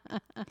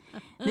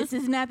 This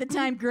is not the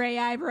time, gray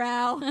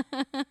eyebrow.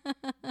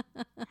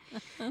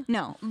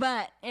 No,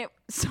 but it's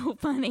so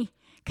funny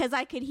because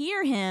I could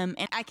hear him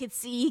and I could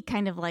see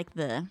kind of like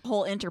the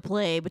whole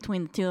interplay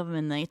between the two of them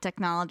and the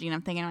technology. And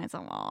I'm thinking to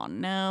myself, oh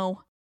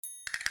no.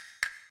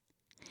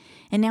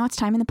 And now it's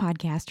time in the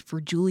podcast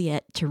for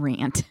Juliet to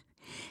rant.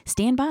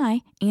 Stand by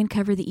and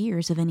cover the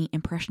ears of any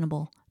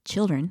impressionable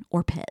children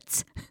or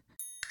pets.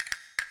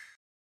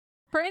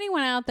 For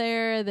anyone out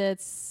there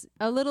that's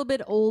a little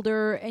bit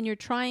older and you're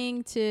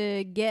trying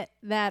to get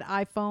that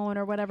iPhone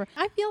or whatever,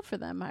 I feel for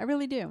them. I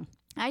really do.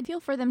 I feel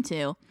for them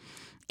too.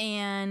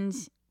 And,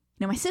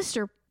 my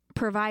sister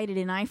provided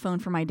an iPhone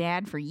for my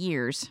dad for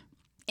years.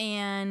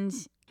 And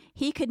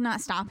he could not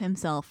stop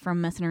himself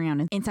from messing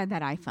around inside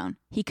that iPhone.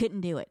 He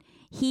couldn't do it.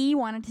 He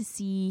wanted to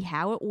see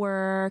how it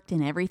worked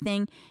and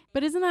everything.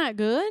 But isn't that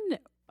good?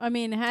 I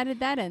mean, how did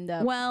that end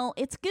up? Well,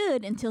 it's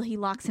good until he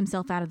locks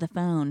himself out of the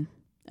phone.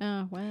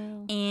 Oh,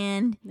 well.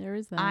 And there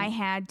is that. I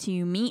had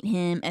to meet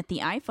him at the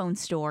iPhone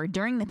store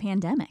during the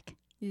pandemic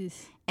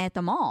at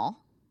the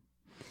mall.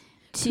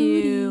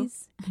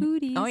 Cooties.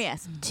 Oh,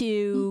 yes.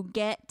 To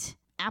get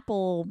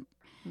Apple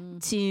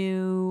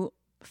to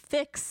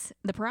fix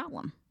the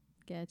problem.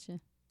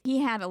 Gotcha. He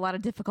had a lot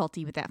of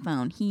difficulty with that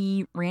phone.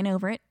 He ran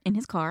over it in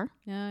his car.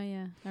 Oh,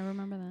 yeah. I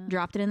remember that.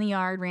 Dropped it in the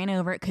yard, ran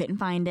over it, couldn't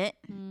find it.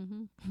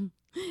 Mm-hmm.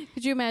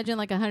 Could you imagine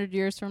 100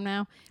 years from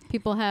now,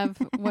 people have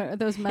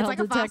those metal like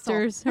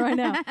detectors right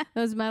now?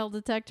 Those metal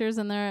detectors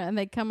and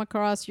they come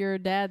across your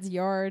dad's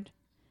yard.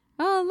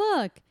 Oh,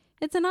 look.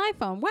 It's an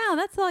iPhone. Wow,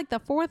 that's like the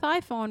fourth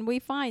iPhone we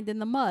find in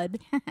the mud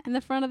in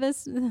the front of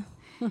this.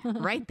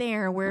 Right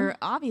there, where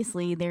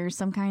obviously there's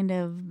some kind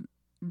of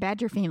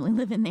badger family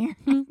living there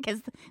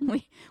because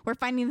we're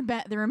finding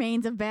the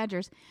remains of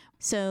badgers.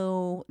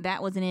 So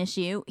that was an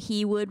issue.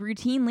 He would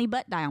routinely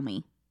butt dial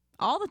me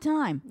all the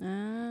time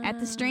at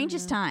the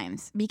strangest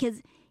times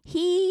because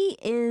he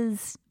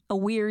is a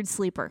weird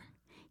sleeper.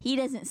 He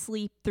doesn't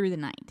sleep through the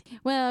night.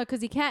 Well,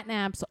 because he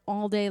catnaps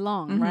all day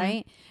long,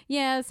 right?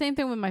 Yeah, same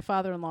thing with my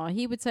father-in-law.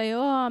 He would say,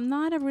 I'm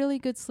not a really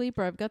good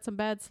sleeper. I've got some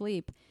bad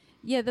sleep.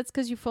 Yeah, that's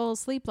because you fall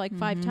asleep like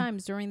 5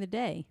 times during the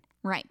day.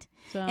 Right.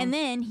 So. And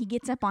then he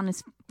gets up on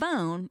his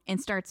phone and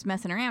starts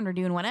messing around or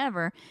doing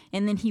whatever,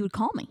 and then he would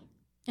call me.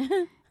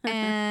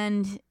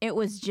 And it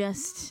was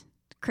just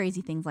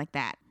crazy things like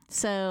that.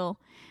 So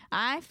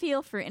I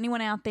feel for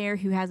anyone out there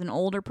who has an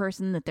older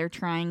person that they're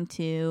trying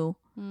to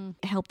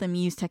help them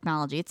use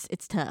technology.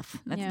 It's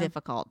tough. That's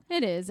difficult.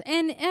 It is.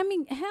 And I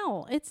mean,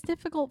 hell, it's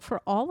difficult for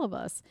all of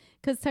us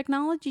because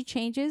technology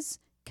changes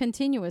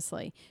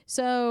continuously.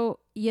 So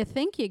you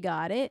think you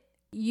got it.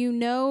 You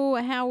know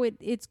how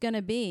it's going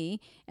to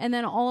be. And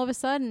then all of a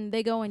sudden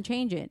they go and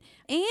change it.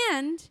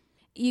 And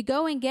you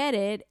go and get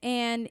it.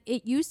 And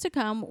it used to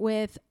come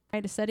with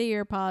a set of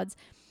earpods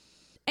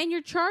and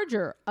your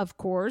charger, of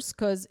course,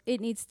 because it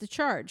needs to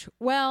charge.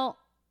 Well,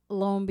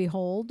 lo and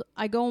behold,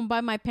 I go and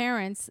buy my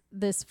parents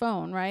this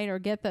phone, right? Or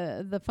get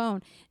the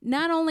phone.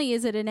 Not only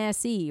is it an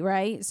SE,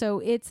 right? So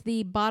it's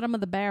the bottom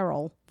of the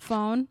barrel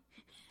phone.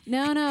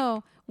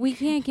 No. we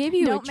can't give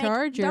you a Don't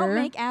charger.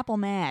 make Apple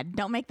mad.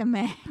 Don't make them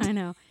mad. I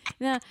know.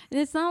 No,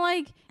 it's not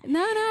like,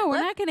 no, we're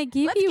not going to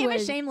give Let's you give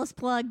a shameless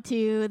plug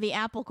to the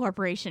Apple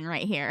Corporation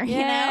right here. You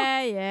know?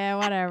 Yeah,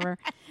 whatever.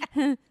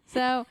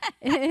 So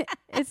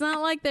it's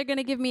not like they're going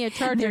to give me a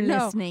charger. They're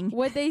No, listening.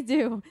 what they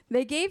do,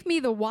 they gave me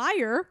the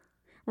wire,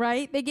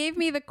 right? They gave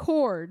me the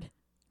cord,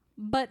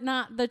 but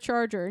not the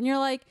charger. And you're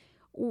like,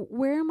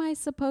 where am I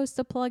supposed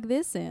to plug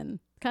this in?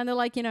 Kind of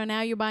like,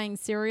 now you're buying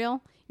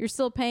cereal. You're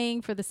still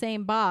paying for the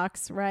same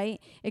box, right?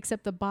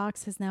 Except the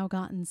box has now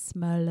gotten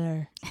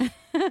smaller.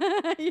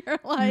 You're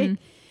like,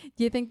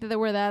 do you think that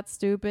we're that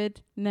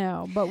stupid?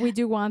 No, but we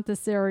do want the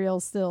cereal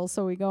still,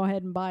 so we go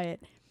ahead and buy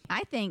it.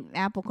 I think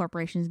Apple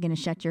Corporation is going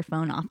to shut your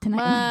phone off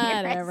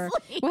tonight. Whatever.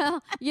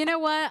 Well, you know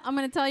what? I'm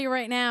going to tell you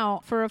right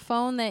now, for a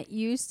phone that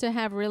used to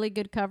have really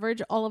good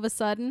coverage, all of a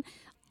sudden,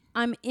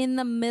 I'm in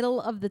the middle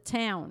of the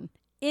town.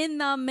 And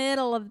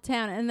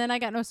then I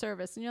got no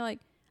service. And you're like,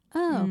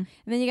 oh. And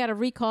then you got to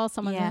recall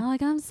someone. Yeah. They're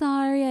like, I'm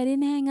sorry. I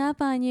didn't hang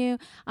up on you.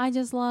 I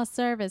just lost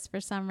service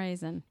for some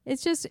reason.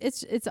 It's just,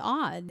 it's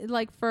odd.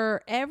 Like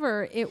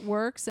forever it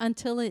works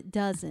until it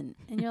doesn't.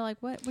 And you're like,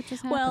 what just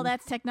happened? Well,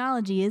 that's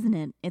technology, isn't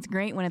it? It's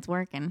great when it's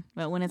working.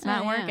 But when it's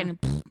not working,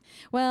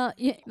 Well,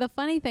 the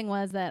funny thing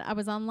was that I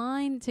was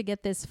online to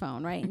get this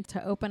phone, right? And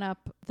to open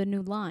up the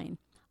new line.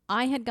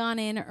 I had gone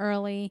in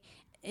early.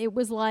 It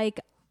was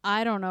like,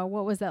 I don't know,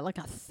 what was that? Like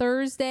a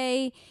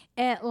Thursday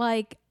at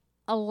like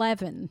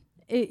 11.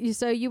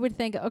 So you would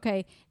think,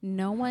 okay,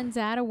 no one's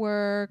out of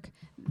work.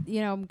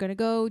 I'm going to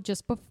go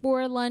just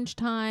before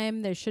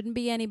lunchtime. There shouldn't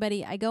be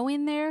anybody. I go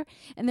in there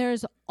and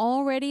there's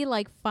already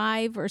like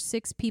 5 or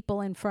 6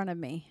 people in front of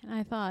me. And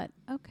I thought,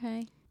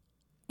 okay.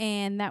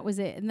 And that was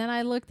it. And then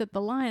I looked at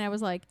the line. I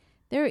was like,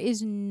 there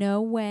is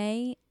no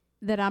way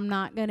that I'm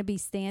not going to be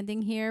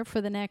standing here for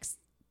the next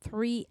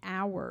 3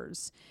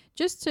 hours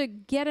just to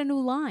get a new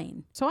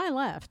line. So I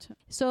left.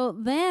 So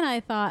then I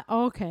thought,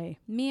 okay,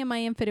 me and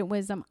my infinite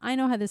wisdom, I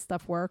know how this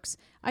stuff works.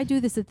 I do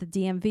this at the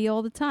DMV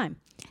all the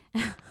time.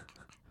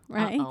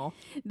 Right? Uh-oh.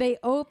 They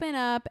open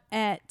up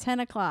at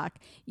 10 o'clock.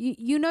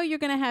 You know you're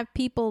going to have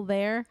people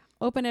there.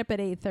 Open up at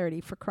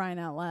 8:30 for crying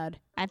out loud.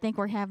 I think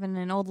we're having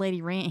an old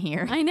lady rant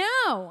here. I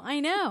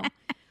know.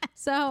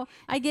 So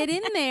I get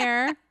in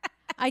there.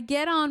 I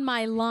get on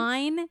my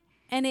line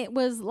and it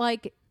was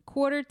like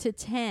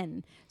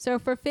 9:45. So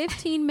for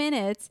 15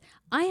 minutes,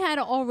 I had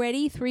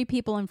already 3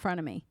 people in front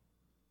of me,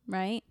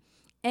 right?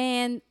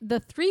 And the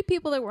 3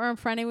 people that were in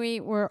front of me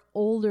were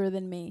older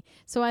than me.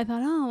 So I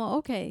thought, oh,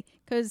 okay,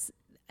 because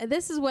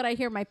this is what I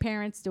hear my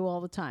parents do all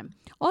the time.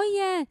 Oh,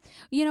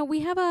 yeah, we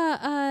have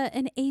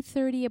an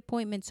 8:30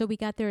 appointment, so we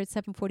got there at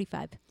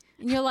 7:45.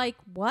 And you're like,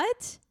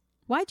 what?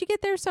 Why'd you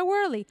get there so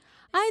early?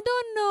 I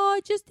don't know,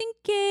 just in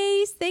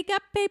case they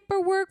got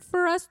paperwork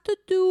for us to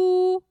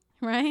do.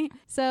 Right?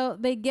 So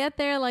they get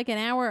there like an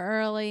hour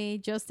early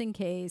just in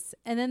case.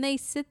 And then they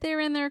sit there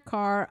in their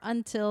car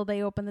until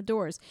they open the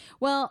doors.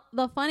 Well,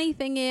 the funny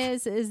thing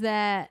is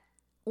that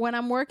when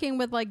I'm working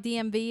with like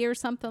DMV or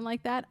something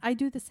like that, I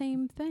do the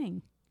same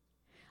thing.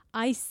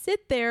 I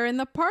sit there in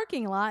the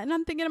parking lot and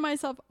I'm thinking to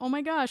myself, oh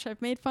my gosh,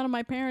 I've made fun of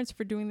my parents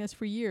for doing this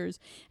for years.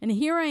 And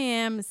here I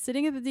am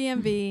sitting at the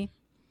DMV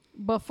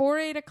before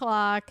 8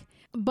 o'clock.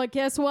 But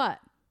guess what?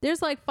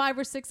 There's like 5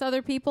 or 6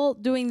 other people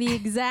doing the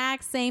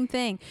exact same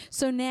thing.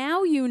 So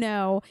now you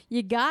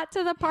got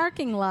to the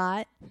parking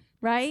lot,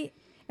 right?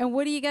 And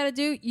what do you got to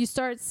do? You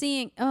start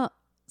seeing, oh,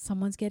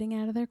 someone's getting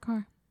out of their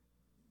car.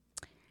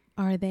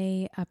 Are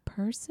they a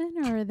person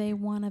or are they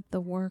one of the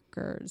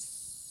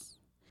workers?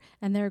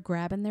 And they're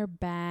grabbing their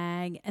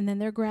bag and then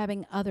they're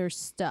grabbing other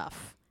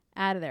stuff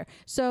out of there.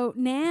 So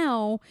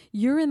now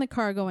you're in the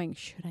car going,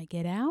 should I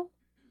get out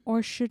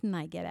or shouldn't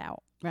I get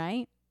out,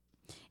 right?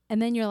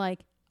 And then you're like,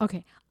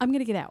 okay, I'm going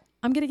to get out.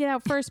 I'm going to get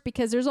out first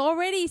because there's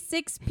already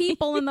 6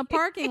 people in the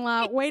parking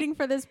lot waiting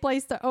for this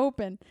place to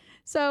open.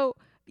 So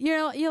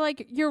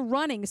you're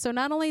running. So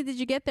not only did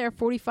you get there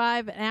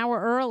 45 an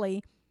hour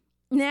early,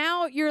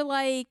 now you're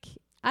like,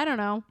 I don't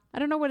know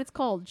what it's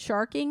called.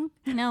 Sharking?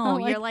 No,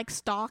 you're like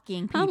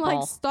stalking people. I'm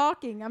like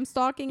stalking. I'm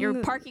stalking. You're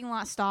a parking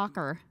lot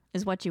stalker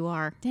is what you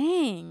are.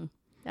 Dang.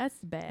 That's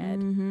bad.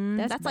 Mm-hmm.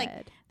 That's bad.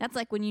 Like, that's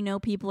like when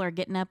people are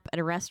getting up at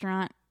a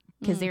restaurant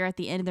because they're at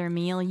the end of their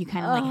meal, you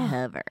kind of like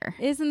hover.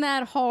 Isn't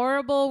that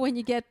horrible when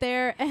you get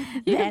there and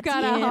you've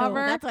got to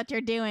hover? That's what you're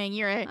doing.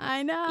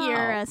 I know.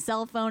 You're a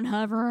cell phone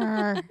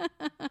hoverer.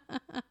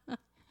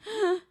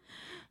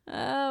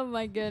 Oh,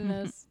 my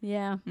goodness.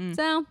 Yeah.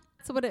 So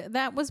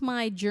that was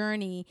my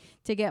journey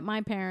to get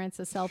my parents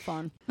a cell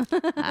phone.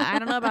 I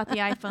don't know about the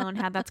iPhone,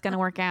 how that's going to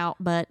work out,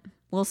 but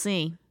we'll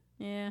see.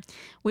 Yeah.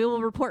 We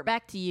will report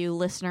back to you,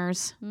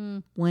 listeners,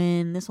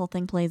 when this whole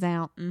thing plays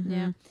out. Mm-hmm.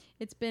 Yeah.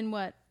 It's been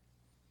what?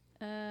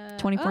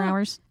 24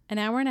 hours? An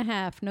hour and a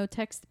half. No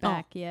text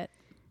back yet.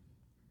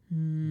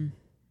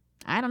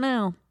 I don't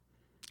know.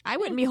 I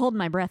wouldn't be holding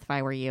my breath if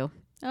I were you.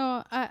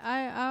 Oh,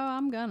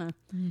 I'm gonna.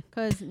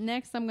 Because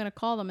next I'm gonna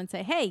call them and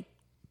say, hey,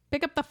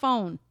 pick up the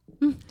phone.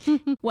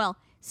 Well,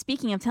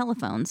 speaking of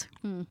telephones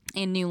and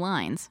new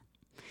lines,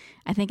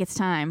 I think it's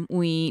time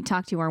we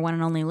talk to our one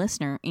and only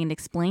listener and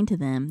explain to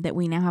them that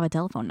we now have a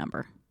telephone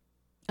number.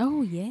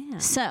 Oh, yeah.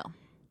 So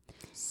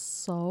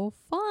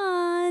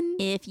fun.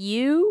 if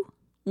you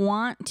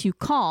want to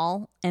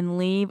call and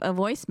leave a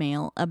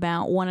voicemail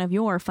about one of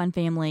your fun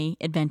family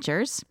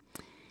adventures,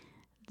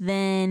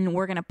 then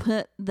we're going to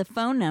put the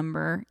phone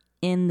number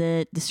in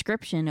the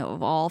description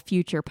of all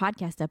future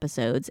podcast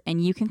episodes,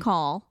 and you can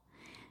call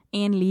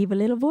and leave a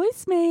little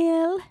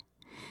voicemail.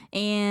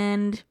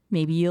 And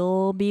maybe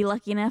you'll be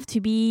lucky enough to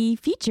be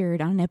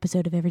featured on an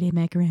episode of Everyday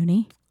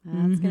Macaroni.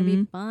 That's going to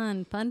be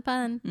fun.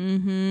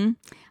 Mm-hmm.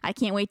 I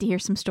can't wait to hear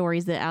some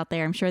stories that out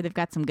there. I'm sure they've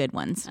got some good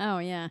ones. Oh,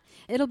 yeah.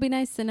 It'll be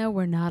nice to know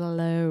we're not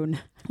alone.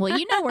 Well,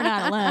 you know we're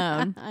not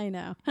alone. I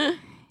know.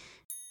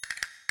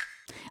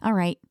 All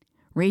right.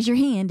 Raise your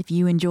hand if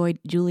you enjoyed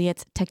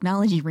Juliet's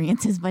technology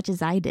rants as much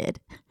as I did.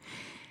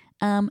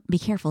 Be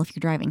careful if you're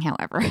driving,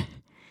 however.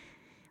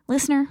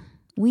 Listener,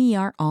 we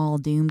are all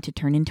doomed to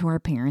turn into our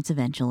parents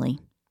eventually.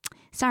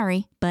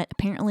 Sorry, but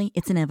apparently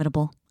it's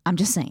inevitable. I'm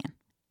just saying.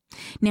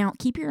 Now,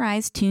 keep your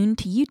eyes tuned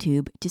to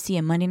YouTube to see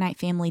a Monday Night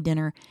Family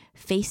Dinner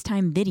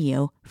FaceTime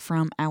video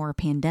from our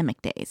pandemic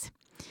days.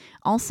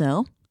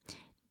 Also,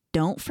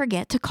 don't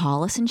forget to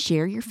call us and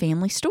share your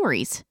family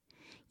stories.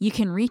 You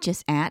can reach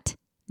us at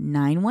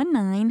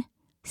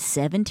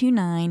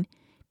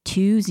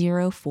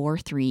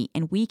 919-729-2043,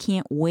 and we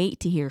can't wait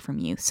to hear from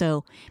you,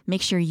 so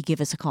make sure you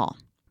give us a call.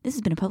 This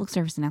has been a public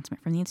service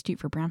announcement from the Institute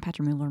for Brown Patch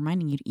Removal,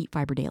 reminding you to eat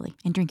fiber daily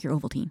and drink your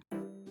Ovaltine.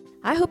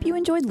 I hope you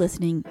enjoyed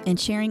listening and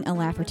sharing a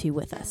laugh or two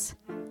with us.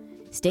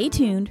 Stay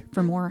tuned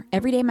for more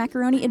Everyday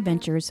Macaroni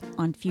adventures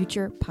on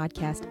future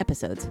podcast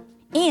episodes.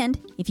 And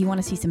if you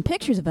want to see some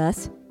pictures of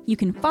us, you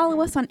can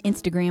follow us on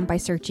Instagram by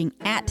searching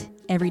at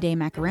Everyday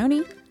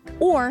Macaroni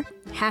or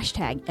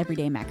hashtag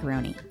Everyday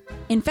Macaroni.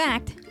 In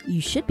fact, you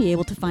should be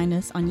able to find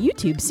us on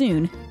YouTube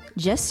soon.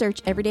 Just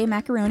search Everyday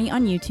Macaroni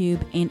on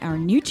YouTube and our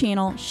new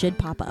channel should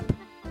pop up.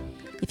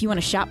 If you want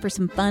to shop for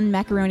some fun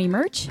macaroni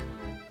merch,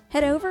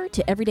 head over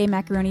to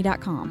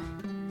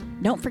everydaymacaroni.com.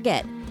 Don't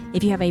forget,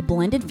 if you have a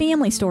blended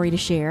family story to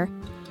share,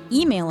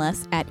 email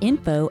us at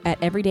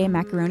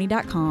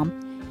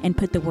info@everydaymacaroni.com and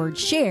put the word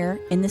share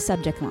in the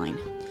subject line.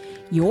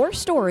 Your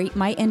story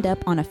might end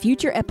up on a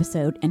future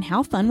episode, and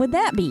how fun would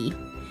that be?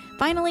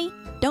 Finally,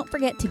 don't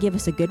forget to give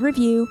us a good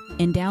review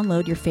and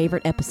download your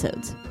favorite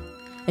episodes.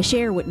 A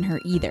share wouldn't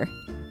hurt either.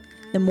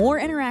 The more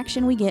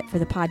interaction we get for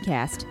the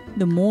podcast,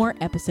 the more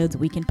episodes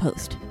we can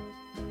post.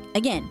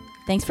 Again,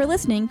 thanks for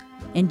listening,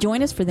 and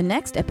join us for the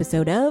next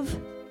episode of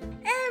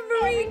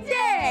Every day.